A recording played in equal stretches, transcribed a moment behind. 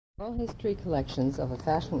Oral History Collections of the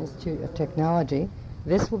Fashion Institute of Technology.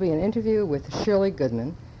 This will be an interview with Shirley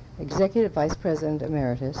Goodman, Executive Vice President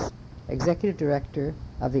Emeritus, Executive Director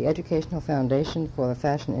of the Educational Foundation for the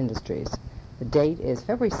Fashion Industries. The date is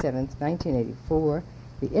February 7th, 1984.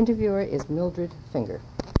 The interviewer is Mildred Finger.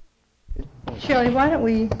 Shirley, why don't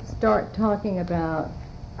we start talking about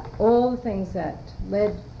all the things that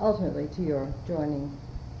led ultimately to your joining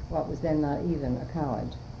what was then not even a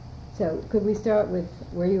college. So could we start with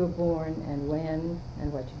where you were born and when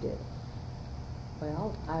and what you did?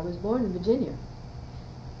 Well, I was born in Virginia,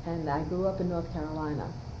 and I grew up in North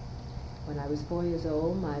Carolina. When I was 4 years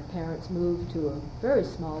old, my parents moved to a very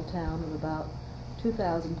small town of about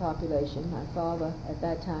 2,000 population. My father at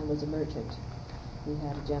that time was a merchant. He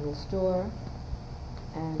had a general store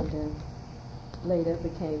and later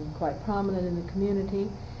became quite prominent in the community,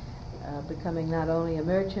 becoming not only a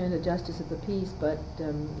merchant, a justice of the peace, but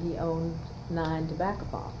he owned 9 tobacco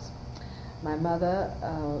farms. My mother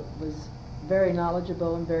was very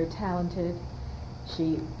knowledgeable and very talented.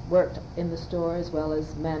 She worked in the store as well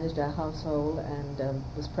as managed our household and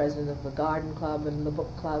was president of the garden club and the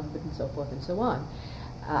book club and so forth and so on.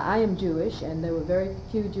 I am Jewish, and there were very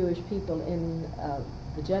few Jewish people in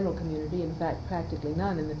the general community, in fact practically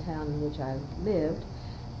none in the town in which I lived.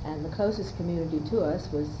 And the closest community to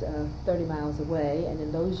us was 30 miles away, and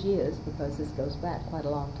in those years, because this goes back quite a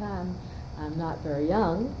long time, I'm not very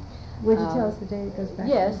young. Would you tell us the date it goes back?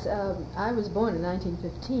 Yes, I was born in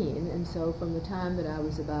 1915, and so from the time that I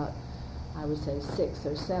was about, I would say 6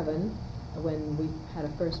 or 7, when we had a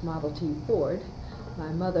first Model T Ford, my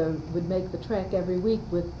mother would make the trek every week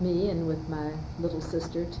with me and with my little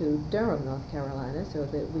sister to Durham, North Carolina, so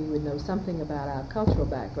that we would know something about our cultural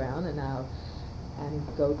background and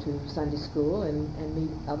go to Sunday school and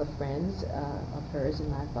meet other friends of hers and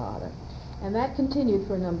my father. And that continued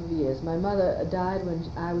for a number of years. My mother died when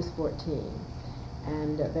I was 14,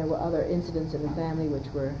 and there were other incidents in the family which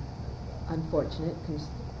were unfortunate,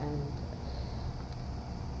 and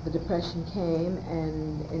the Depression came,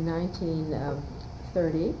 and in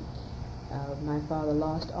 1930, my father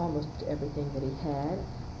lost almost everything that he had.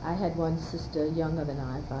 I had one sister younger than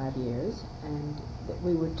I, 5 years, and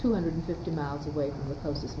we were 250 miles away from the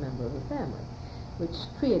closest member of the family, which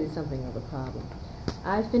created something of a problem.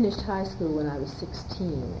 I finished high school when I was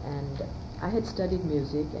 16, and I had studied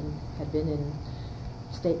music and had been in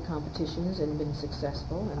state competitions and been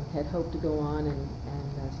successful and had hoped to go on and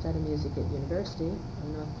study music at university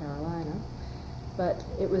in North Carolina. But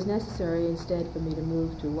it was necessary instead for me to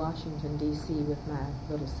move to Washington, D.C. with my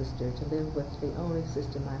little sister, to live with the only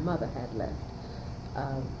sister my mother had left.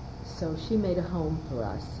 So she made a home for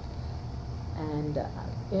us. And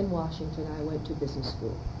in Washington, I went to business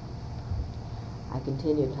school. I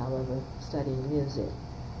continued, however, studying music.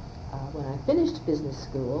 When I finished business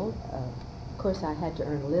school, of course I had to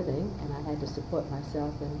earn a living, and I had to support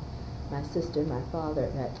myself and my sister. My father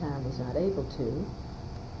at that time was not able to.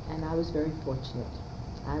 And I was very fortunate.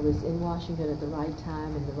 I was in Washington at the right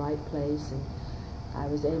time, in the right place, and I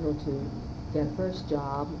was able to get a first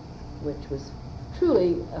job, which was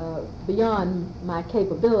truly beyond my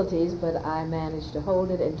capabilities, but I managed to hold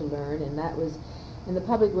it and to learn, and that was in the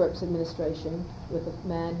Public Works Administration with a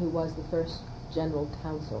man who was the first general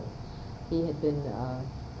counsel. He had been a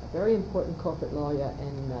very important corporate lawyer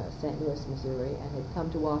in St. Louis, Missouri, and had come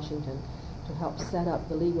to Washington to help set up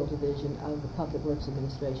the legal division of the Public Works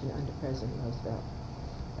Administration under President Roosevelt.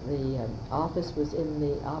 The office was in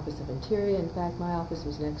the Office of Interior. In fact, my office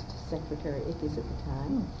was next to Secretary Ickes at the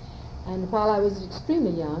time. And while I was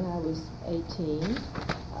extremely young, I was 18,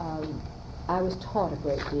 I was taught a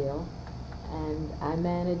great deal, and I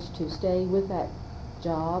managed to stay with that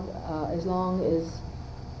job as long as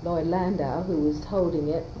Lloyd Landau, who was holding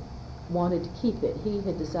it, wanted to keep it. He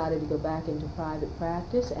had decided to go back into private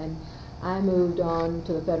practice, and I moved on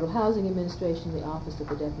to the Federal Housing Administration, the Office of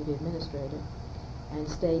the Deputy Administrator, and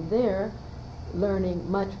stayed there learning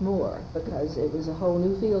much more, because it was a whole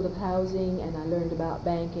new field of housing, and I learned about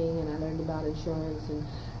banking, and I learned about insurance, and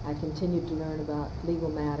I continued to learn about legal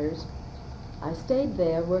matters. I stayed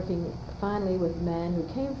there working finally with a man who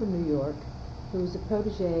came from New York, who was a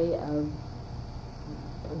protege of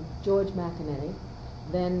George McEnany,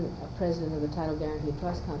 then president of the Title Guarantee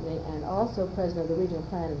Trust Company, and also president of the Regional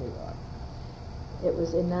Plan in New York. It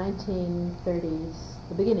was in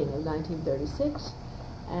the beginning of 1936,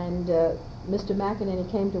 and Mr. McEnany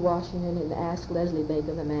came to Washington and asked Leslie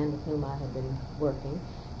Baker, the man with whom I had been working,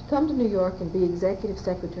 to come to New York and be executive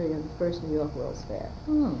secretary of the first New York World's Fair.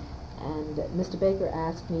 And Mr. Baker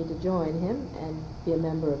asked me to join him and be a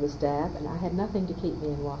member of the staff, and I had nothing to keep me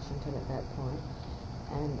in Washington at that point.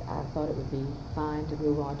 and I thought it would be fine to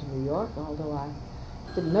move on to New York, although I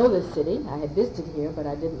didn't know this city. I had visited here, but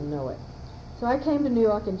I didn't know it. So I came to New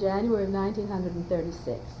York in January of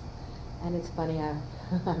 1936, and it's funny, I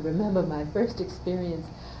remember my first experience.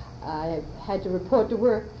 I had to report to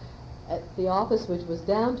work at the office, which was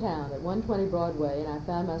downtown at 120 Broadway, and I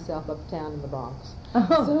found myself uptown in the Bronx.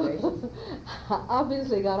 So I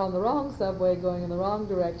obviously got on the wrong subway going in the wrong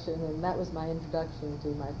direction, and that was my introduction to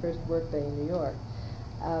my first workday in New York.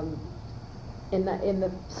 In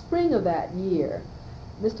the spring of that year,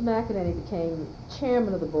 Mr. McEnany became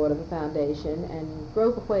chairman of the board of the foundation, and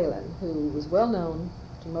Grover Whalen, who was well known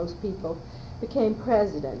to most people, became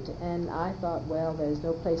president. And I thought, well, there's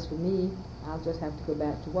no place for me. I'll just have to go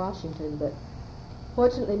back to Washington. But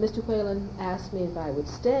fortunately, Mr. Whalen asked me if I would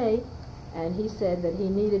stay, and he said that he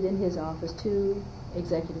needed in his office 2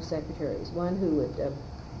 executive secretaries, one who would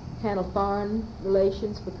handle foreign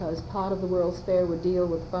relations, because part of the World's Fair would deal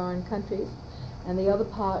with foreign countries, and the other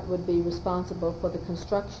part would be responsible for the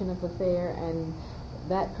construction of the fair, and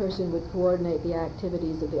that person would coordinate the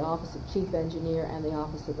activities of the Office of Chief Engineer and the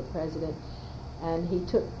Office of the President. And he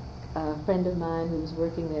took a friend of mine who was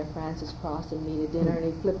working there, Francis Cross, and me to dinner, and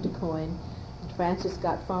he flipped a coin. Francis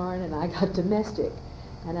got foreign and I got domestic.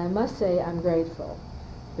 And I must say I'm grateful,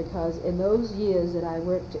 because in those years that I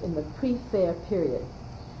worked in the pre-fair period,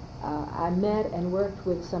 I met and worked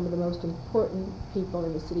with some of the most important people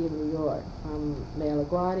in the city of New York, from Mayor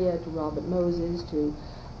LaGuardia to Robert Moses to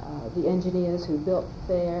the engineers who built the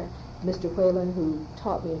fair, Mr. Whalen, who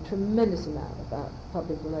taught me a tremendous amount about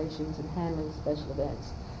public relations and handling special events.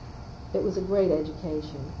 It was a great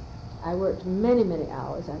education. I worked many, many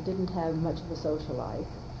hours. I didn't have much of a social life,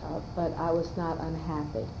 but I was not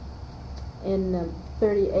unhappy. In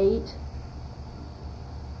 '38,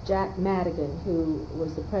 Jack Madigan, who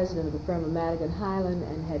was the president of the firm of Madigan Highland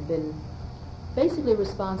and had been basically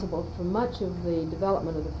responsible for much of the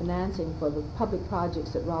development of the financing for the public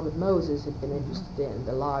projects that Robert Moses had been interested in,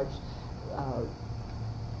 the large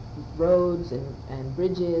roads and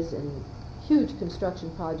bridges and huge construction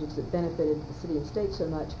projects that benefited the city and state so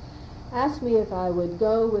much, asked me if I would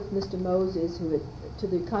go with Mr. Moses to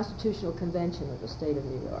the Constitutional Convention of the state of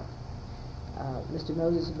New York. Mr.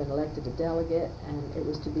 Moses had been elected a delegate, and it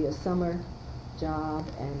was to be a summer job,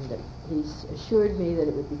 and he assured me that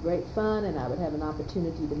it would be great fun, and I would have an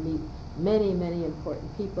opportunity to meet many, many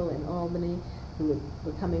important people in Albany who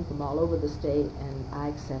were coming from all over the state, and I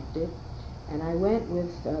accepted. And I went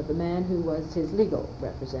with the man who was his legal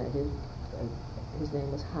representative. His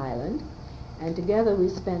name was Highland, and together we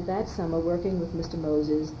spent that summer working with Mr.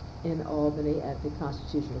 Moses in Albany at the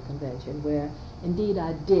Constitutional Convention, where indeed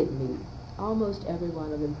I did meet almost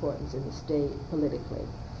everyone of importance in the state politically,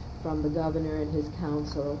 from the governor and his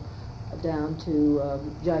council down to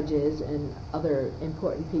judges and other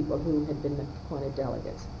important people who had been appointed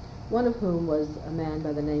delegates, one of whom was a man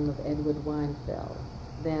by the name of Edward Weinfeld.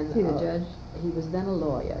 Then he the judge? He was then a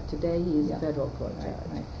lawyer. Today he is a federal court judge.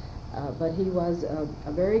 Right. But he was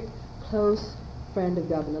a very close friend of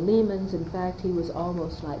Governor Lehman's. In fact, he was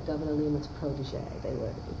almost like Governor Lehman's protege. They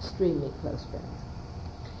were extremely close friends.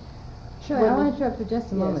 Sure, I want to interrupt for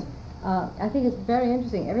just a moment. I think it's very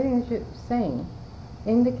interesting. Everything that you're saying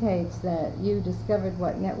indicates that you discovered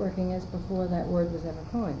what networking is before that word was ever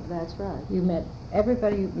coined. That's right. You met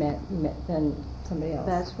everybody you met then somebody else.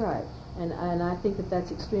 That's right. And I think that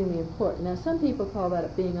that's extremely important. Now, some people call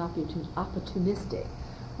that being opportunistic.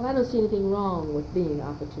 Well, I don't see anything wrong with being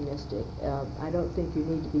opportunistic. I don't think you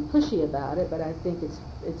need to be pushy about it, but I think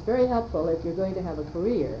it's very helpful if you're going to have a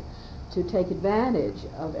career to take advantage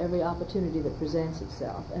of every opportunity that presents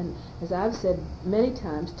itself. And as I've said many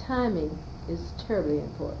times, timing is terribly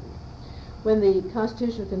important. When the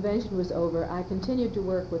Constitutional Convention was over, I continued to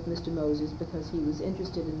work with Mr. Moses because he was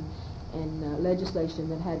interested in legislation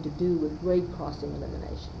that had to do with grade crossing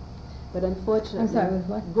elimination. But unfortunately, I'm sorry, with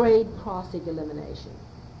what? Grade crossing elimination.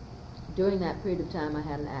 During that period of time, I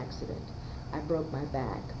had an accident. I broke my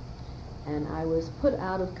back, and I was put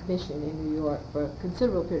out of commission in New York for a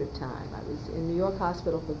considerable period of time. I was in New York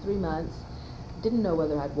Hospital for 3 months, didn't know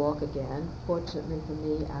whether I'd walk again. Fortunately for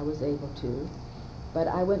me, I was able to. But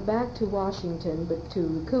I went back to Washington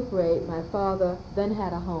to recuperate. My father then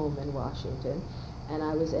had a home in Washington, and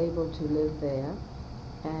I was able to live there.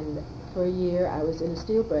 And for a year, I was in a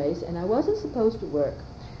steel brace, and I wasn't supposed to work,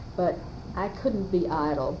 but I couldn't be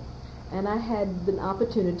idle. And I had the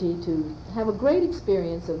opportunity to have a great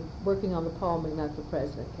experience of working on the Paul McNutt for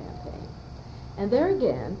President campaign. And there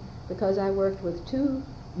again, because I worked with 2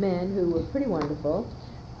 men who were pretty wonderful,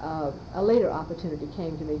 a later opportunity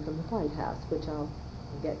came to me from the White House, which I'll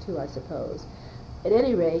get to, I suppose. At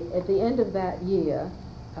any rate, at the end of that year,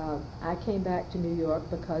 I came back to New York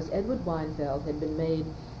because Edward Weinfeld had been made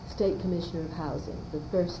State Commissioner of Housing, the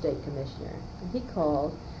first State Commissioner. And he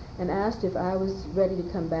called and asked if I was ready to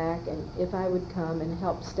come back and if I would come and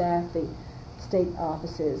help staff the state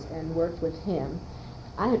offices and work with him.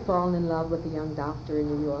 I had fallen in love with a young doctor in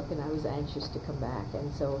New York, and I was anxious to come back,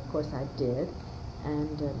 and so of course I did.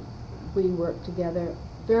 And we worked together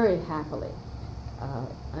very happily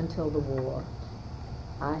until the war.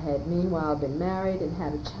 I had meanwhile been married and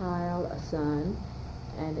had a child, a son,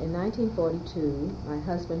 and in 1942, my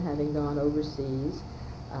husband having gone overseas,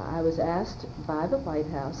 I was asked by the White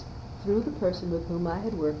House, through the person with whom I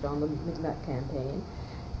had worked on the McNutt campaign,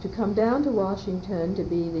 to come down to Washington to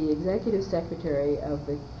be the executive secretary of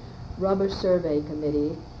the Rubber Survey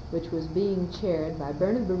Committee, which was being chaired by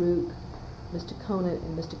Bernard Baruch, Mr. Conant,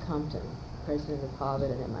 and Mr. Compton, president of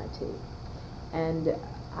Harvard and MIT. And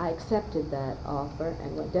I accepted that offer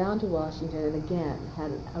and went down to Washington and again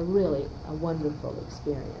had a really wonderful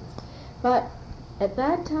experience. But at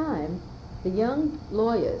that time, the young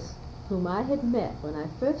lawyers whom I had met when I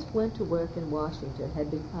first went to work in Washington had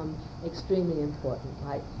become extremely important,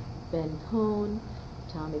 like Ben Cohn,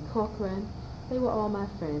 Tommy Corcoran. They were all my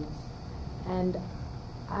friends. And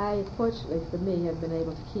I, fortunately for me, have been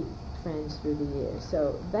able to keep friends through the years.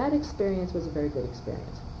 So that experience was a very good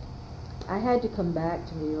experience. I had to come back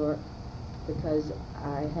to New York because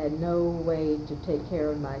I had no way to take care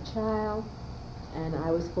of my child, and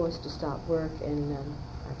I was forced to stop work in,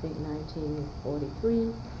 I think,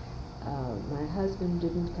 1943. My husband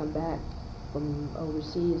didn't come back from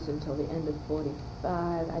overseas until the end of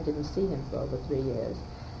 45. I didn't see him for over 3 years.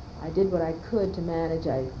 I did what I could to manage.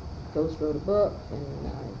 I ghost wrote a book, and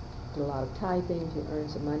I did a lot of typing to earn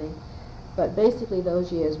some money. But basically those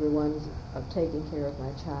years were ones of taking care of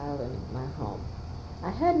my child and my home. I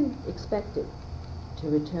hadn't expected to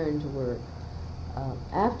return to work.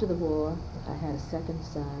 After the war, I had a second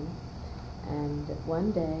son, and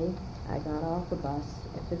one day I got off a bus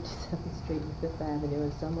at 57th Street and 5th Avenue,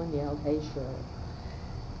 and someone yelled, "Hey, Shirley."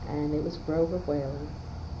 And it was Grover Whalen.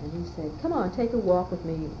 And he said, "Come on, take a walk with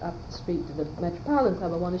me up the street to the Metropolitan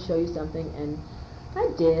Club. I want to show you something." And I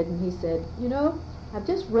did, and he said, "You know, I've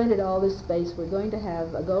just rented all this space. We're going to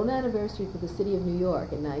have a golden anniversary for the city of New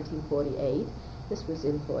York in 1948. This was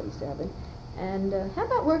in 47. And how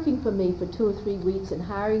about working for me for 2 or 3 weeks and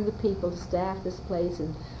hiring the people to staff this place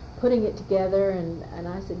and putting it together?" And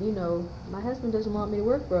I said, "You know, my husband doesn't want me to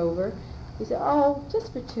work, Grover." He said, "Oh,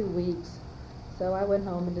 just for 2 weeks." So I went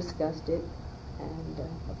home and discussed it. And,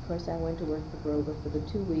 of course, I went to work for Grover for the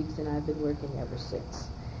 2 weeks, and I've been working ever since.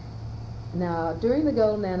 Now, during the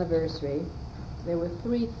golden anniversary, there were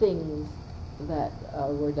 3 things that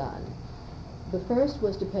were done. The first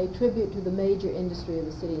was to pay tribute to the major industry of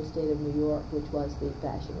the city and state of New York, which was the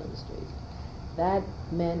fashion industry. That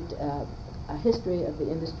meant a history of the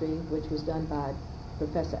industry, which was done by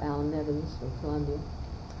Professor Alan Nevins from Columbia,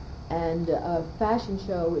 and a fashion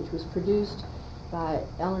show which was produced by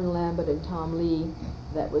Ellen Lambert and Tom Lee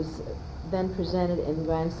that was then presented in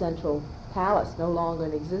Grand Central Palace, no longer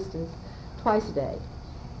in existence, twice a day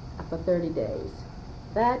for 30 days.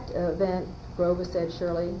 That event, Grover said,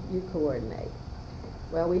 "Shirley, you coordinate."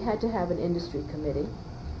 Well, we had to have an industry committee,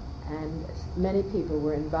 and many people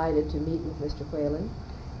were invited to meet with Mr. Whalen,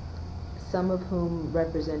 some of whom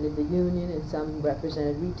represented the union, and some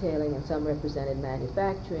represented retailing, and some represented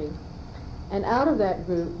manufacturing. And out of that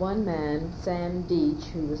group, one man, Sam Deach,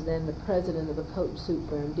 who was then the president of a coat and suit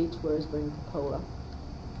firm, Deach, Worsberg, and Coppola,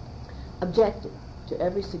 objected to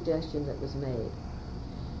every suggestion that was made.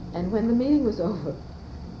 And when the meeting was over,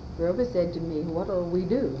 Grover said to me, "What'll we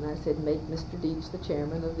do?" And I said, "Make Mr. Deach the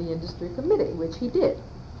chairman of the industry committee," which he did.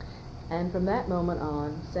 And from that moment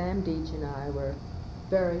on, Sam Deach and I were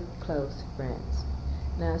very close friends.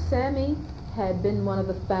 Now, Sammy had been one of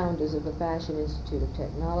the founders of the Fashion Institute of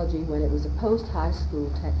Technology when it was a post-high school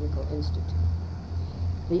technical institute.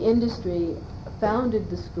 The industry founded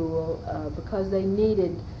the school because they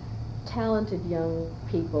needed talented young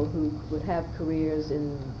people who would have careers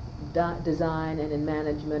in design and in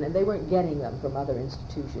management, and they weren't getting them from other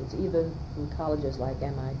institutions, even from colleges like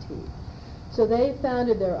MIT. So they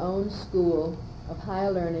founded their own school of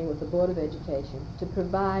higher learning with the Board of Education to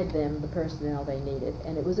provide them the personnel they needed,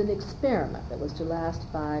 and it was an experiment that was to last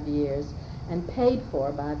 5 years and paid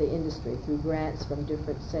for by the industry through grants from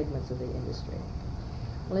different segments of the industry.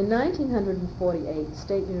 Well, in 1948,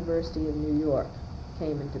 State University of New York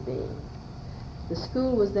came into being. The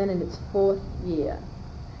school was then in its 4th year.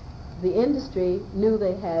 The industry knew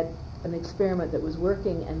they had an experiment that was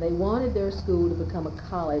working, and they wanted their school to become a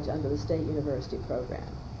college under the State University program.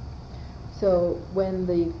 So when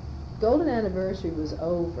the golden anniversary was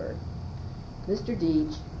over, Mr.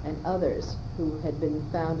 Deach and others who had been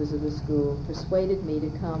founders of the school persuaded me to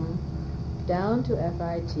come down to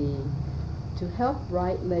FIT to help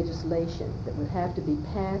write legislation that would have to be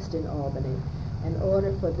passed in Albany in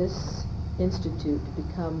order for this institute to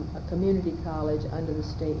become a community college under the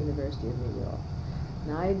State University of New York.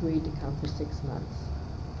 And I agreed to come for 6 months.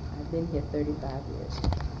 I've been here 35 years.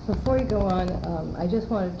 Before you go on, I just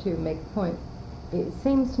wanted to make a point. It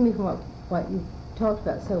seems to me from what you've talked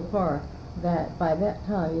about so far that by that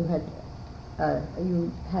time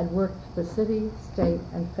you had worked for the city, state,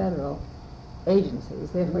 and federal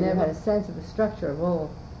agencies. Therefore, you had a sense of the structure of all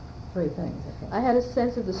three things. I had a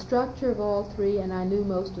sense of the structure of all three, and I knew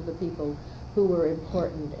most of the people who were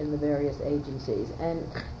important in the various agencies, and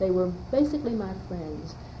they were basically my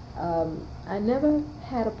friends. I never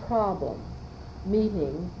had a problem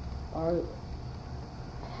meeting or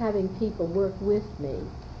having people work with me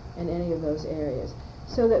in any of those areas.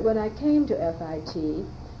 So that when I came to FIT,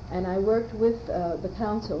 and I worked with the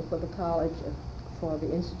counsel for the college, for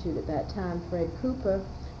the institute at that time, Fred Cooper,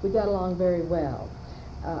 we got along very well.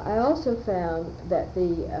 I also found that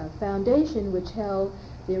the foundation which held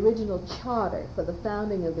the original charter for the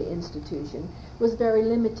founding of the institution was very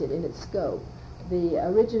limited in its scope. The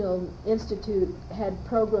original institute had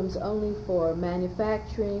programs only for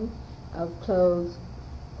manufacturing of clothes,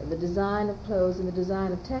 the design of clothes, and the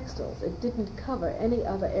design of textiles. It didn't cover any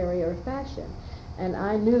other area of fashion. And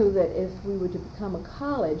I knew that if we were to become a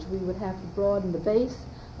college, we would have to broaden the base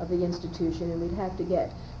of the institution, and we'd have to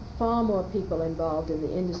get far more people involved in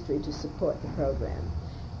the industry to support the program.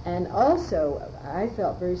 And also, I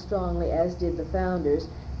felt very strongly, as did the founders,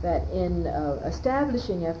 that in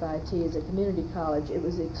establishing FIT as a community college, it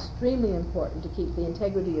was extremely important to keep the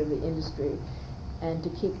integrity of the industry and to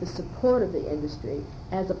keep the support of the industry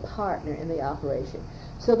as a partner in the operation.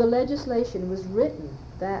 So the legislation was written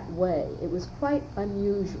that way. It was quite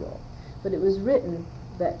unusual, but it was written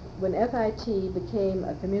that when FIT became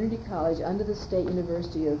a community college under the State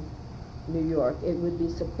University of New York, it would be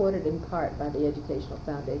supported in part by the Educational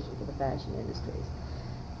Foundation for the Fashion Industries.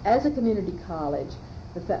 As a community college,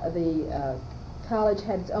 the college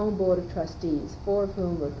had its own board of trustees, 4 of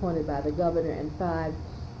whom were appointed by the governor and 5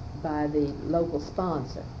 by the local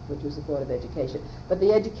sponsor, which was the Board of Education. But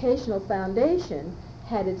the Educational Foundation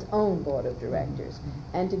had its own board of directors,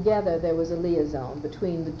 and together there was a liaison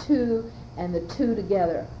between the two, and the two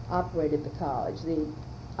together operated the college. The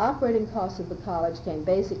operating costs of the college came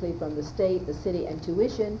basically from the state, the city, and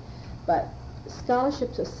tuition, but scholarship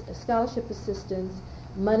assistance,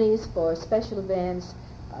 monies for special events,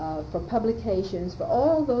 for publications, for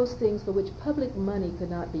all those things for which public money could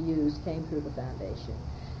not be used came through the foundation.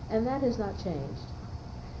 And that has not changed.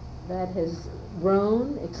 That has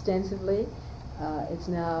grown extensively. It's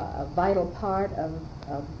now a vital part of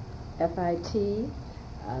FIT.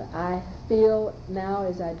 I feel now,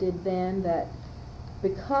 as I did then, that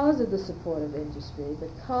because of the support of industry,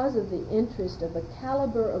 because of the interest of the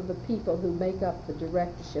caliber of the people who make up the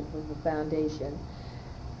directorship of the foundation,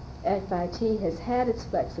 FIT has had its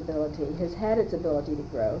flexibility, has had its ability to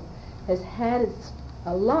grow, has had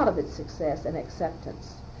a lot of its success and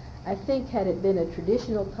acceptance. I think had it been a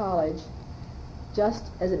traditional college,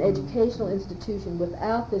 just as an educational institution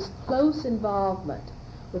without this close involvement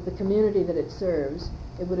with the community that it serves,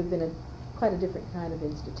 it would have been quite a different kind of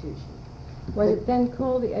institution. Was it then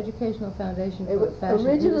called the Educational Foundation for the Fashion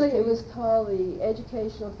Originally Industry? it was called the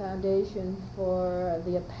Educational Foundation for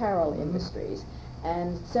the Apparel Industries,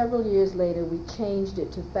 and several years later we changed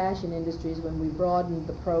it to Fashion Industries when we broadened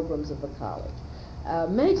the programs of the college.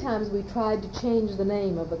 Many times we tried to change the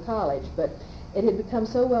name of the college, but it had become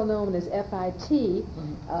so well known as FIT,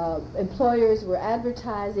 employers were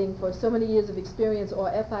advertising for so many years of experience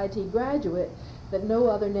or FIT graduate that no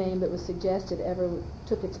other name that was suggested ever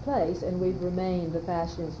took its place, and we've remained the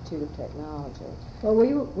Fashion Institute of Technology. Well,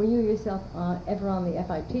 were you yourself ever on the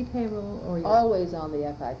FIT payroll? Or Always on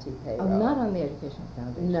the FIT payroll. Oh, not on the Educational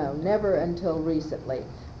Foundation? No, never until recently.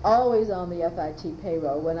 Always on the FIT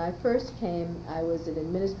payroll. When I first came, I was an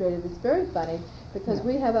administrative. It's very funny because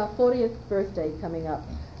we have our 40th birthday coming up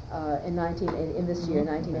in this year,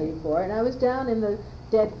 1984, and I was down in the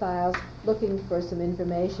dead files looking for some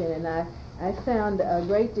information, and I found a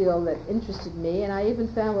great deal that interested me, and I even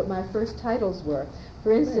found what my first titles were.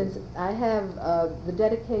 For instance, I have the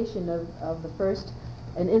dedication of the first,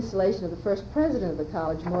 an installation of the first president of the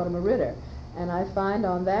college, Mortimer Ritter. And I find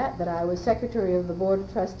on that I was secretary of the Board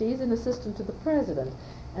of Trustees and assistant to the president.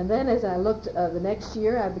 And then as I looked the next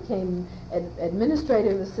year, I became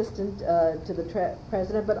administrative assistant to the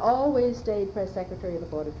president, but always stayed press secretary of the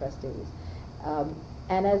Board of Trustees.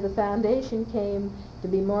 And as the foundation came to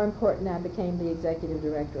be more important, I became the executive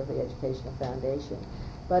director of the Educational Foundation.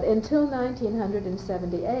 But until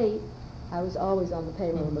 1978, I was always on the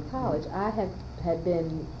payroll of the college. I had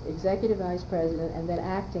been executive vice president and then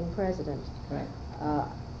acting president. Right.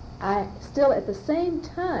 I still, at the same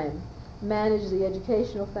time, managed the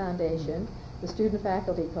Educational Foundation, the Student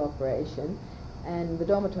Faculty Corporation, and the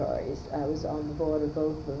dormitories. I was on the board of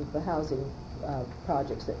both of the housing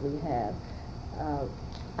projects that we have.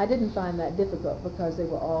 I didn't find that difficult because they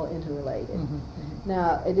were all interrelated.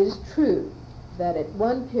 Now, it is true that at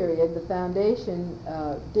one period the foundation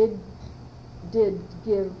did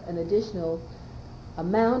give an additional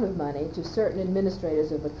amount of money to certain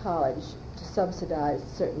administrators of the college to subsidize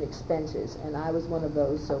certain expenses, and I was one of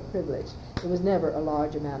those so privileged. It was never a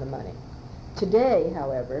large amount of money. Today,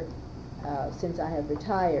 however, since I have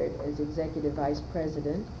retired as executive vice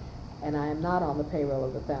president and I am not on the payroll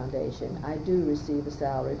of the foundation, I do receive a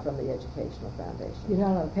salary from the Educational Foundation. You're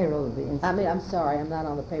not on the payroll of the institute? I mean, I'm sorry, I'm not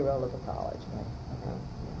on the payroll of the college. Right. Okay.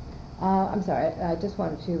 I'm sorry, I just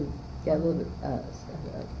wanted to get a little bit,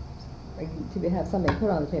 to have something put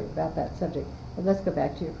on the table about that subject. But let's go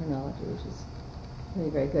back to your chronology, which is really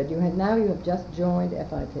very good. Now you have just joined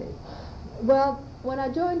FIT. Well, when I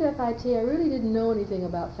joined FIT, I really didn't know anything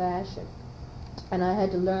about fashion. And I had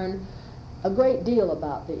to learn a great deal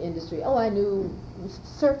about the industry. Oh, I knew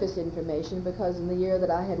surface information because in the year that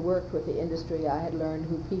I had worked with the industry, I had learned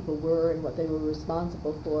who people were and what they were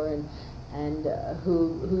responsible for and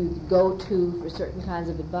who go to for certain kinds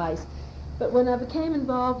of advice. But when I became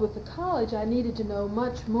involved with the college, I needed to know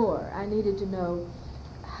much more. I needed to know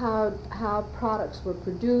how products were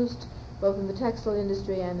produced, both in the textile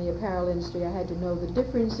industry and the apparel industry. I had to know the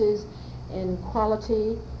differences in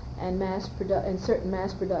quality and certain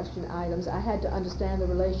mass production items. I had to understand the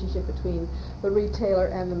relationship between the retailer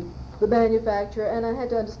and the manufacturer, and I had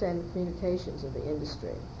to understand the communications of the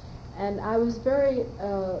industry. And I was very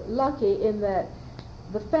lucky in that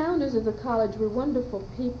the founders of the college were wonderful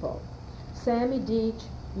people. Sammy Deach,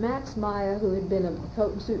 Max Meyer, who had been a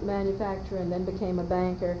coat and suit manufacturer and then became a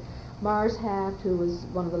banker, Mars Haft, who was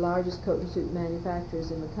one of the largest coat and suit manufacturers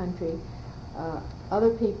in the country, other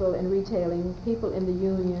people in retailing, people in the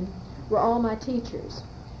union, were all my teachers.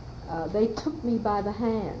 They took me by the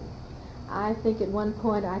hand. I think at one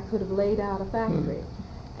point I could have laid out a factory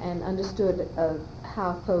and understood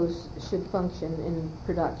how clothes should function in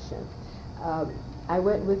production. I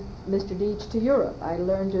went with Mr. Deach to Europe. I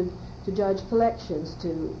learned to judge collections,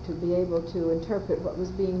 to be able to interpret what was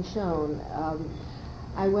being shown.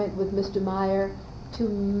 I went with Mr. Meyer to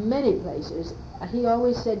many places. He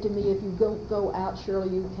always said to me, if you go out, Shirley,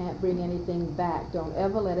 you can't bring anything back. Don't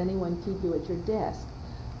ever let anyone keep you at your desk.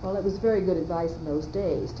 Well, it was very good advice in those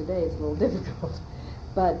days. Today it's a little difficult.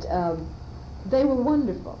 But they were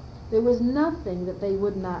wonderful. There was nothing that they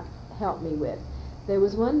would not help me with. There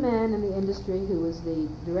was one man in the industry who was the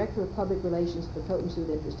director of public relations for the coat and suit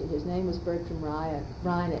industry. His name was Bertram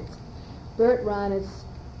Reinitz. Bert Reinitz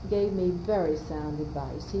gave me very sound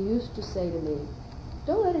advice. He used to say to me,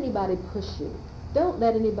 don't let anybody push you. Don't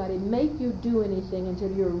let anybody make you do anything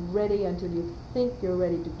until you're ready, until you think you're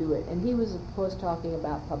ready to do it. And he was, of course, talking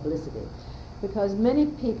about publicity, because many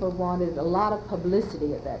people wanted a lot of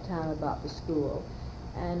publicity at that time about the school.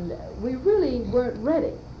 And we really weren't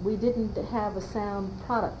ready. We didn't have a sound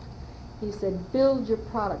product. He said, build your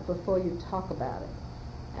product before you talk about it.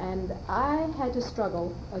 And I had to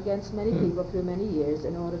struggle against many people through many years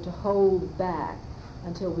in order to hold back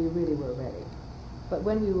until we really were ready. But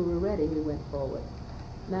when we were ready, we went forward.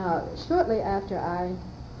 Now, shortly after I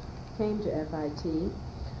came to FIT,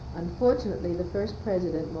 unfortunately, the first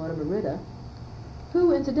president, Mortimer Ritter,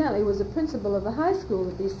 who incidentally was a principal of the high school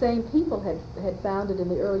that these same people had founded in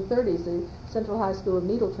the early 30s, the Central High School of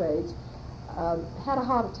Needle Trades, had a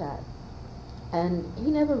heart attack. And he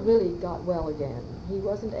never really got well again. He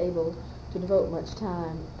wasn't able to devote much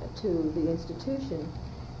time to the institution,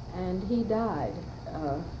 and he died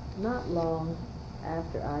not long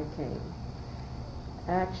after I came.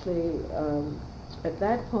 Actually, at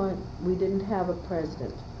that point, we didn't have a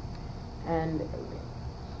president, and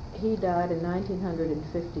he died in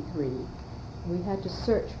 1953. We had to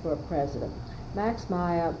search for a president. Max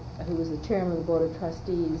Meyer, who was the chairman of the Board of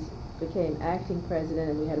Trustees, became acting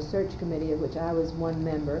president, and we had a search committee of which I was one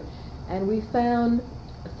member. And we found,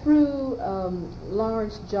 through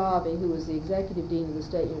Lawrence Jarvie, who was the executive dean of the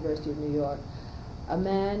State University of New York, a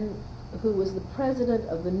man who was the president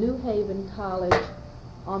of the New Haven College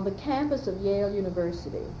on the campus of Yale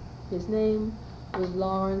University. His name was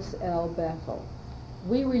Lawrence L. Bethel.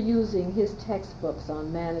 We were using his textbooks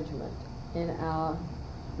on management in our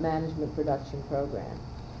management production program.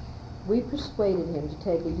 We persuaded him to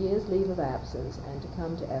take a year's leave of absence and to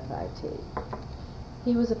come to FIT.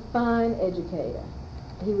 He was a fine educator.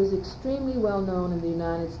 He was extremely well known in the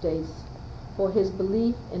United States for his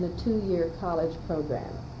belief in a 2-year college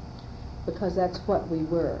program, because that's what we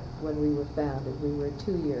were when we were founded. We were a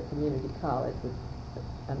 2-year community college with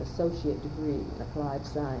an associate degree in applied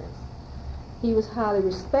science. He was highly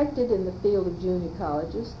respected in the field of junior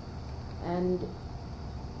colleges, and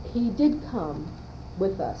he did come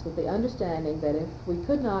with us with the understanding that if we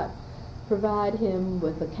could not provide him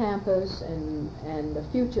with a campus and a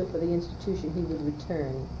future for the institution, he would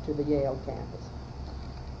return to the Yale campus.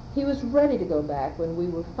 He was ready to go back when we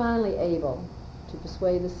were finally able to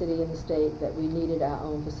persuade the city and the state that we needed our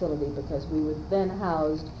own facility, because we were then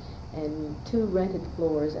housed in 2 rented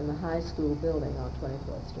floors in the high school building on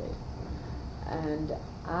 24th Street. And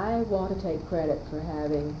I want to take credit for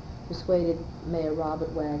having persuaded Mayor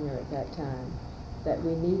Robert Wagner at that time that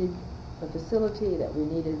we needed a facility, that we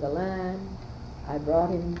needed the land. I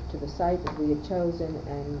brought him to the site that we had chosen,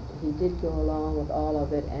 and he did go along with all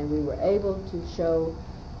of it, and we were able to show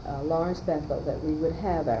Lawrence Bethel that we would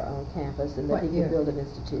have our own campus and that he could build an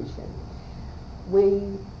institution.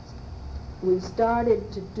 We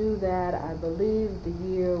started to do that, I believe the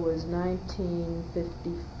year was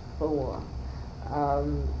 1954.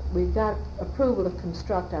 We got approval to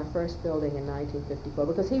construct our first building in 1954,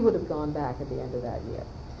 because he would have gone back at the end of that year.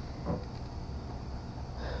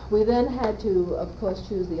 We then had to, of course,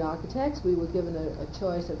 choose the architects. We were given a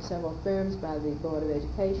choice of several firms by the Board of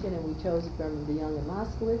Education, and we chose the firm of de Young and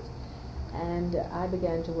Moskowitz, and I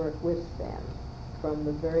began to work with them from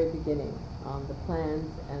the very beginning on the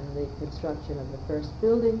plans and the construction of the first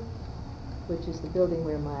building, which is the building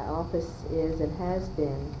where my office is and has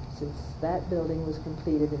been since that building was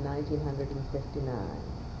completed in 1959.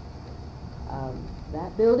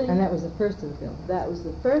 That building... And that was the first of the buildings. That was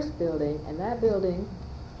the first building, and that building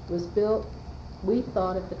was built, we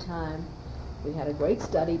thought at the time, we had a great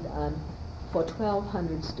study done, for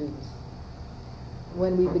 1,200 students.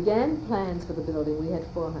 When we began plans for the building, we had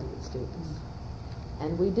 400 students.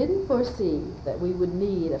 And we didn't foresee that we would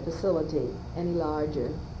need a facility any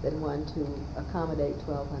larger than one to accommodate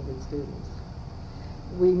 1,200 students.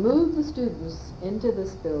 We moved the students into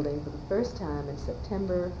this building for the first time in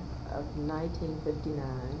September of 1959,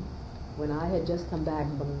 when I had just come back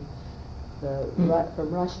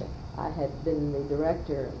from Russia. I had been the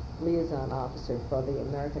director, liaison officer for the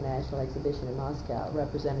American National Exhibition in Moscow,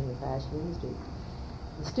 representing the fashion industry.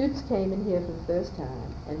 The students came in here for the first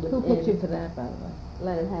time, and who picked you for that, by the way?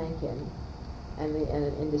 Leonard Hankin and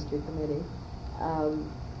an industry committee.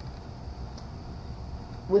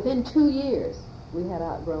 Within 2 years, we had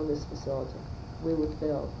outgrown this facility. We were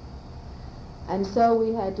filled. And so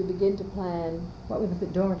we had to begin to plan. What were the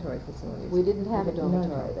dormitory facilities? We didn't have a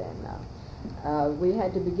dormitory then, no. We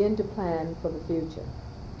had to begin to plan for the future.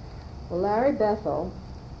 Well, Larry Bethel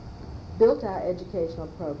built our educational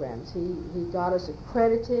programs. He got us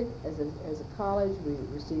accredited as a college. We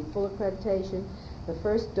received full accreditation. The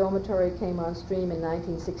first dormitory came on stream in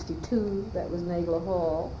 1962. That was Nagler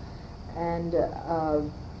Hall. And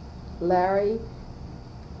Larry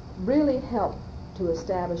really helped to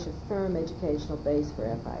establish a firm educational base for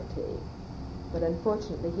FIT. But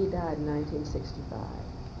unfortunately, he died in 1965.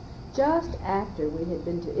 Just after we had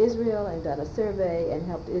been to Israel and done a survey and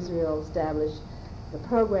helped Israel establish the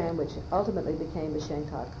program which ultimately became the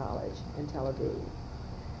Shenkar College in Tel Aviv.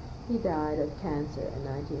 He died of cancer in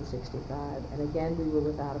 1965, and again we were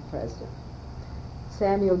without a president.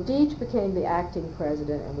 Samuel Deach became the acting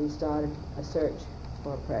president, and we started a search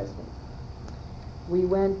for a president. We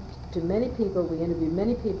went to many people, we interviewed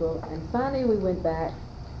many people, and finally we went back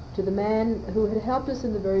to the man who had helped us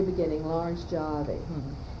in the very beginning, Lawrence Jarvie.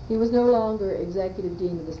 Mm-hmm. He was no longer executive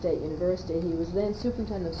dean of the State University. He was then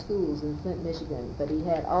superintendent of schools in Flint, Michigan, but he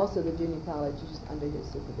had also the junior colleges under his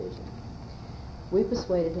supervision. We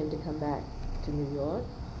persuaded him to come back to New York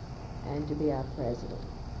and to be our president.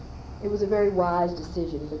 It was a very wise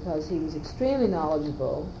decision because he was extremely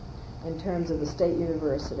knowledgeable in terms of the State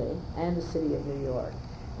University and the city of New York.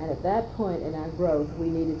 And at that point in our growth, we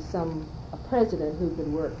needed a president who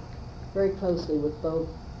could work very closely with both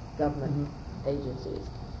government agencies.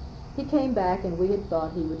 He came back, and we had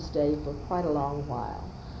thought he would stay for quite a long while.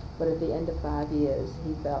 But at the end of 5 years,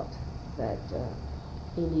 he felt that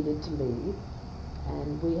he needed to leave.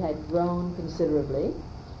 And we had grown considerably.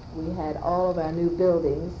 We had all of our new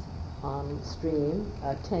buildings on stream,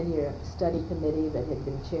 a 10-year study committee that had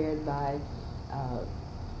been chaired by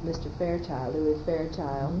Mr. Fairchild, Louis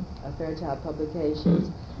Fairchild, of Fairchild Publications,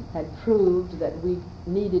 had proved that we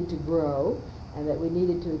needed to grow, and that we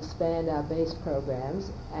needed to expand our base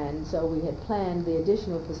programs, and so we had planned the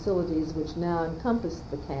additional facilities which now encompass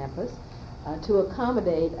the campus to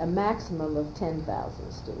accommodate a maximum of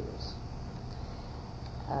 10,000 students.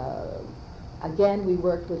 Again, we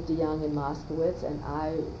worked with DeYoung and Moskowitz, and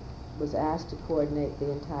I was asked to coordinate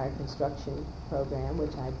the entire construction program,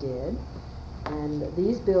 which I did. And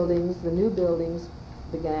these buildings, the new buildings,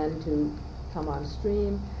 began to come on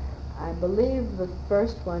stream. I believe the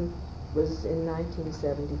first one was in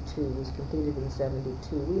 1972, was completed in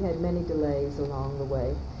 72. We had many delays along the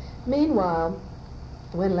way. Meanwhile,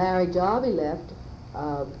 when Larry Jarvie left,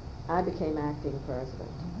 I became acting president.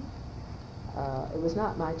 It was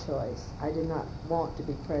not my choice. I did not want to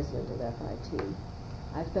be president of FIT.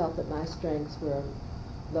 I felt that my strengths were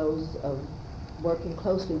those of working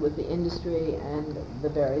closely with the industry and the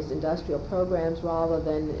various industrial programs rather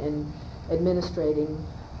than in administrating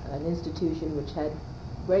an institution which had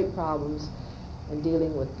great problems in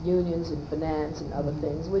dealing with unions and finance and other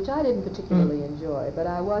things, which I didn't particularly enjoy. But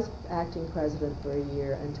I was acting president for a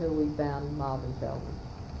year until we found Marvin Feldman.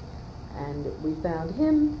 And we found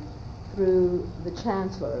him through the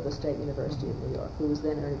chancellor of the State University of New York, who was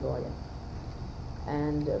then Ernie Boyer.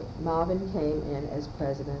 And Marvin came in as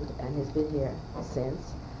president and has been here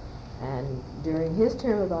since. And during his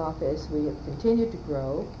term of office, we have continued to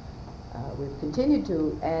grow. We've continued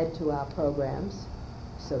to add to our programs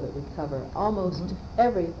so that we cover almost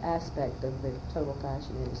every aspect of the total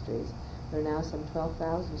fashion industries. There are now some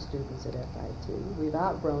 12,000 students at FIT. We've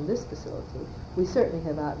outgrown this facility. We certainly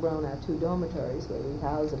have outgrown our 2 dormitories where we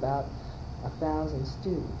house about 1,000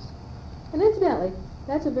 students. And incidentally,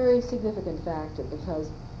 that's a very significant factor because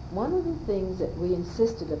one of the things that we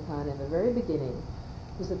insisted upon in the very beginning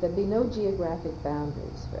was that there be no geographic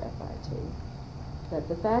boundaries for FIT, that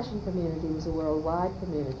the fashion community was a worldwide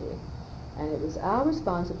community, and it was our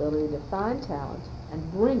responsibility to find talent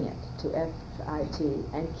and bring it to FIT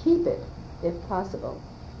and keep it, if possible,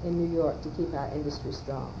 in New York to keep our industry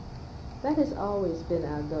strong. That has always been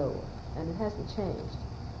our goal, and it hasn't changed.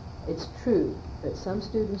 It's true that some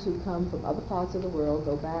students who come from other parts of the world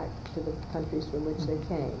go back to the countries from which they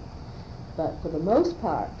came. But for the most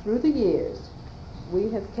part, through the years, we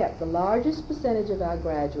have kept the largest percentage of our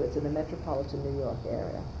graduates in the metropolitan New York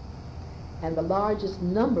area. And the largest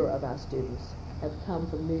number of our students have come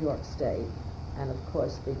from New York State and, of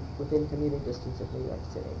course, within commuting distance of New York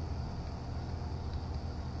City.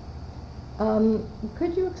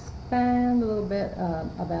 Could you expand a little bit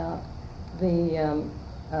about the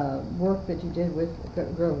work that you did with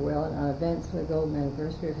Groverwell and on events for the Golden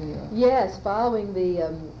Anniversary of New York? Yes, following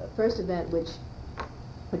the first event, which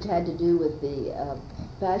had to do with the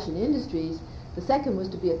fashion industries, the second was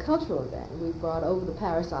to be a cultural event. We brought over the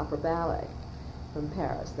Paris Opera Ballet from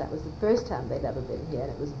Paris. That was the first time they'd ever been here, and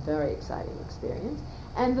it was a very exciting experience.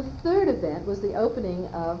 And the third event was the opening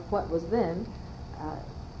of what was then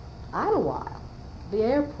Idlewild, the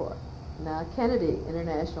airport, now Kennedy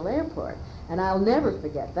International Airport. And I'll never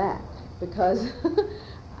forget that, because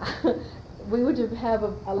we would have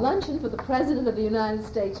a luncheon for the President of the United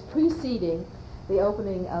States preceding the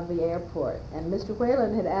opening of the airport. And Mr.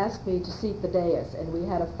 Whalen had asked me to seat the dais, and we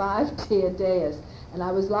had a 5-tier dais. And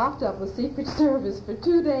I was locked up with Secret Service for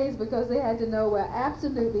 2 days because they had to know where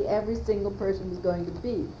absolutely every single person was going to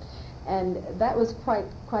be. And that was quite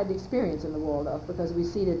the experience in the Waldorf, because we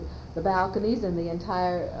seated the balconies and the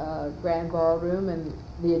entire grand ballroom and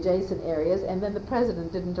the adjacent areas, and then the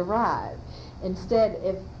president didn't arrive. Instead,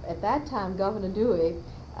 if at that time Governor Dewey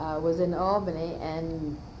was in Albany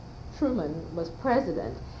and Truman was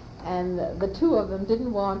president, and the two of them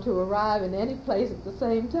didn't want to arrive in any place at the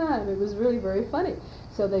same time. It was really very funny.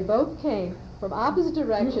 So they both came from opposite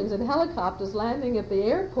directions in helicopters landing at the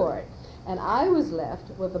airport. And I was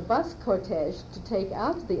left with a bus cortege to take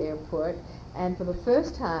out to the airport, and for the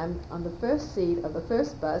first time, on the first seat of the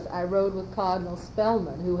first bus, I rode with Cardinal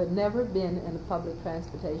Spellman, who had never been in a public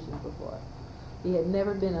transportation before. He had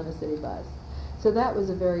never been on a city bus. So that was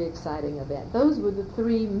a very exciting event. Those were the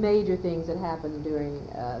 3 major things that happened during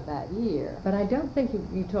that year. But I don't think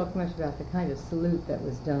you talked much about the kind of salute that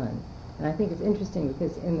was done. And I think it's interesting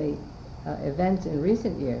because in the events in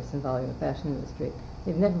recent years involving the fashion industry,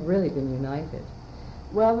 they've never really been united.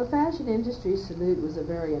 Well, the fashion industry salute was a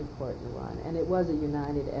very important one, and it was a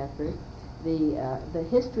united effort. The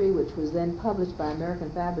history, which was then published by American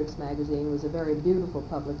Fabrics magazine, was a very beautiful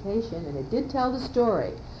publication, and it did tell the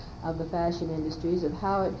story of the fashion industries, of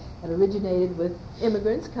how it had originated with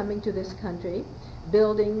immigrants coming to this country,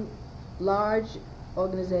 building large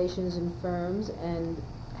organizations and firms, and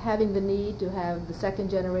having the need to have the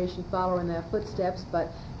second generation follow in their footsteps,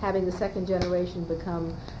 but having the second generation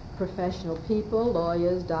become professional people,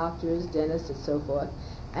 lawyers, doctors, dentists, and so forth,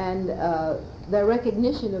 and their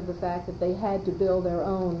recognition of the fact that they had to build their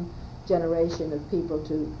own generation of people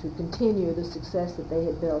to continue the success that they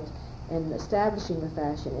had built in establishing the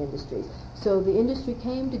fashion industries. So the industry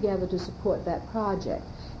came together to support that project.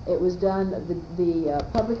 It was done, the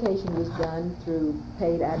publication was done through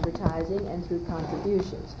paid advertising and through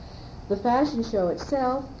contributions. The fashion show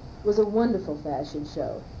itself was a wonderful fashion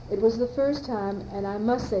show. It was the first time, and I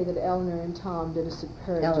must say that Eleanor and Tom did a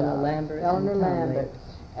superb job. Eleanor Lambert.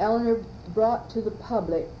 Eleanor brought to the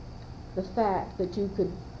public the fact that you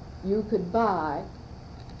could buy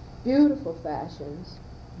beautiful fashions,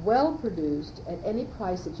 well produced, at any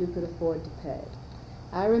price that you could afford to pay.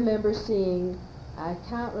 I remember seeing, I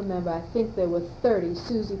can't remember, I think there were 30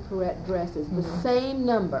 Susie Perrette dresses, the same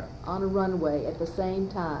number on a runway at the same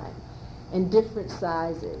time, in different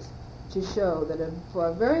sizes, to show that for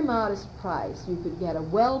a very modest price you could get a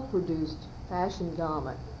well-produced fashion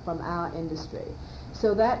garment from our industry.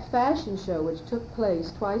 So that fashion show, which took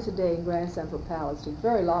place twice a day in Grand Central Palace to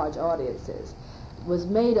very large audiences, was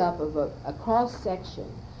made up of a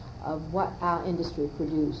cross-section of what our industry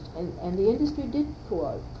produced. And the industry did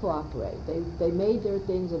cooperate. They made their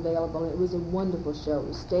things available. It was a wonderful show. It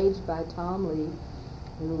was staged by Tom Lee,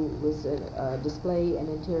 who was a display and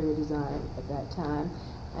interior designer at that time.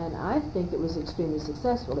 And I think it was extremely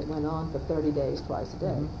successful. It went on for 30 days, twice a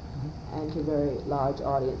day, and to very large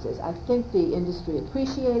audiences. I think the industry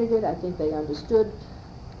appreciated it. I think they understood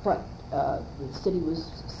what the city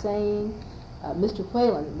was saying. Mr.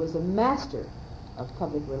 Whalen was a master of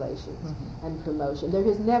public relations and promotion. There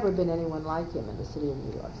has never been anyone like him in the city of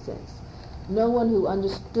New York since. No one who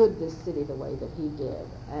understood this city the way that he did,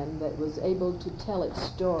 and that was able to tell its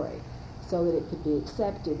story so that it could be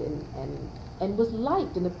accepted and was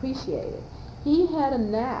liked and appreciated. He had a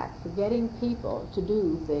knack for getting people to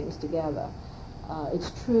do things together.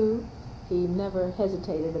 It's true, he never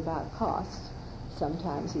hesitated about costs.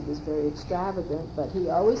 Sometimes he was very extravagant, but he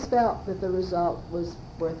always felt that the result was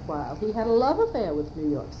worthwhile. He had a love affair with New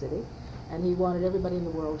York City, and he wanted everybody in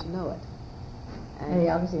the world to know it. And he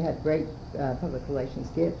obviously had great public relations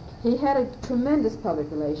gift. He had a tremendous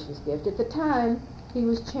public relations gift. At the time, he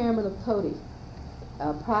was chairman of CODI.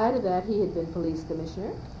 Prior to that, he had been police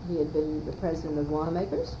commissioner. He had been the president of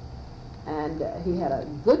Wanamaker's, and he had a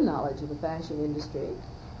good knowledge of the fashion industry.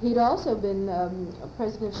 He'd also been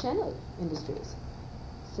president of Shenley Industries.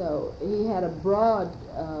 So he had a broad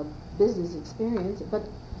business experience, but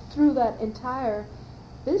through that entire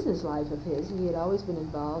business life of his, he had always been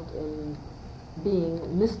involved in being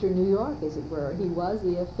Mr. New York, as it were. He was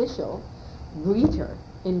the official greeter,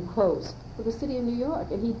 in quotes, for the city of New York,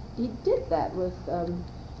 and he did that with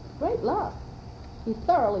great love. He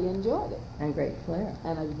thoroughly enjoyed it. And great flair.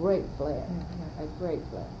 And a great flair. A great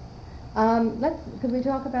flair. Could you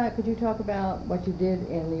talk about what you did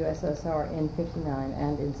in the USSR in '59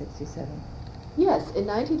 and in '67? Yes, in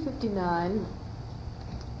 1959,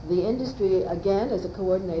 the industry, again, as a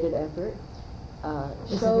coordinated effort,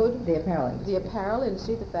 showed the apparel industry. The apparel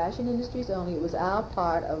industry, the fashion industries only. It was our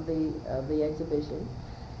part of the exhibition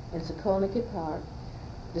in Sokolniki Park.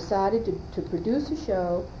 Decided to produce a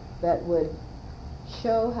show that would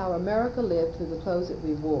show how America lived through the clothes that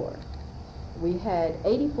we wore. We had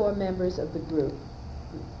 84 members of the group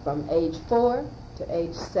from age 4 to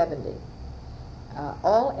age 70.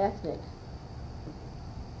 All ethnic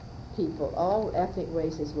people, all ethnic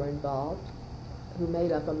races were involved who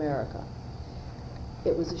made up America.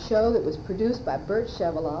 It was a show that was produced by Bert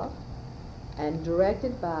Sheveloff and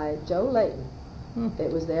directed by Joe Layton.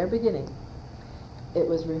 It was their beginning. It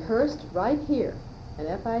was rehearsed right here at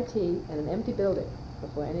FIT in an empty building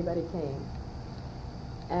before anybody came.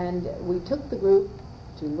 And we took the group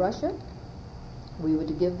to Russia. We were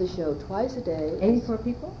to give the show twice a day. 84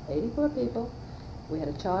 people? 84 people. We had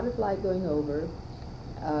a charter flight going over.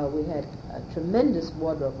 We had a tremendous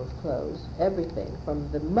wardrobe of clothes, everything from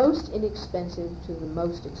the most inexpensive to the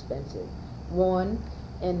most expensive, worn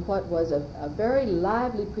in what was a very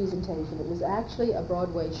lively presentation. It was actually a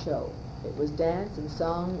Broadway show. It was dance and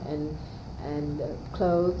song and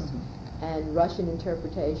clothes and Russian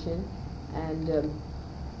interpretation, and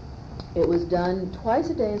it was done twice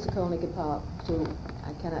a day in Sokolniki Park to,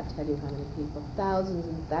 I cannot tell you how many people, thousands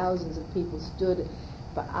and thousands of people stood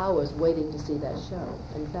for hours waiting to see that show.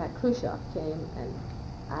 In fact, Khrushchev came, and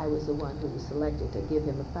I was the one who was selected to give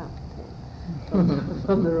him a fountain pen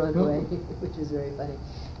from the runway, which was very funny.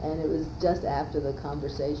 And it was just after the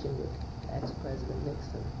conversation with ex-President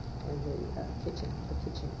Nixon in the kitchen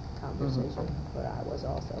conversation, where I was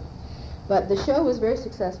also. But the show was very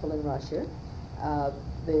successful in Russia.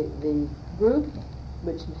 The group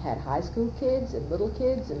which had high school kids and little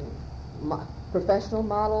kids and professional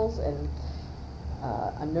models and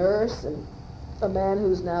a nurse and a man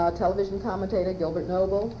who's now a television commentator, Gilbert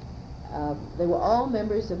Noble. They were all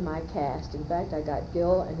members of my cast. In fact, I got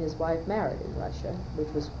Gil and his wife married in Russia, which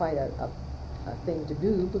was quite a thing to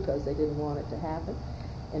do because they didn't want it to happen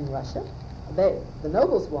in Russia. The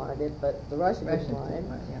Nobles wanted it, but the Russians didn't want it.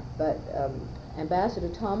 Yeah. But Ambassador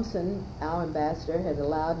Thompson, our ambassador, had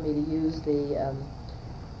allowed me to use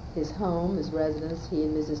his home, his residence. He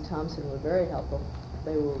and Mrs. Thompson were very helpful.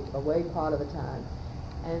 They were away part of the time.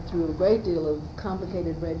 And through a great deal of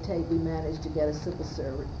complicated red tape, we managed to get a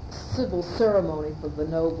civil ceremony for the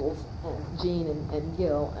Nobles, Jean and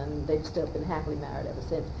Gil, and they've still been happily married ever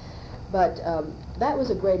since. But that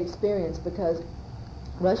was a great experience because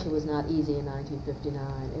Russia was not easy in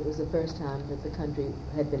 1959. It was the first time that the country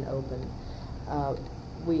had been opened.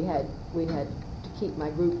 We had to keep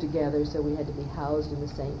my group together, so we had to be housed in the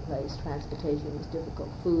same place. Transportation was difficult.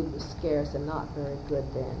 Food was scarce and not very good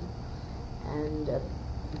then. And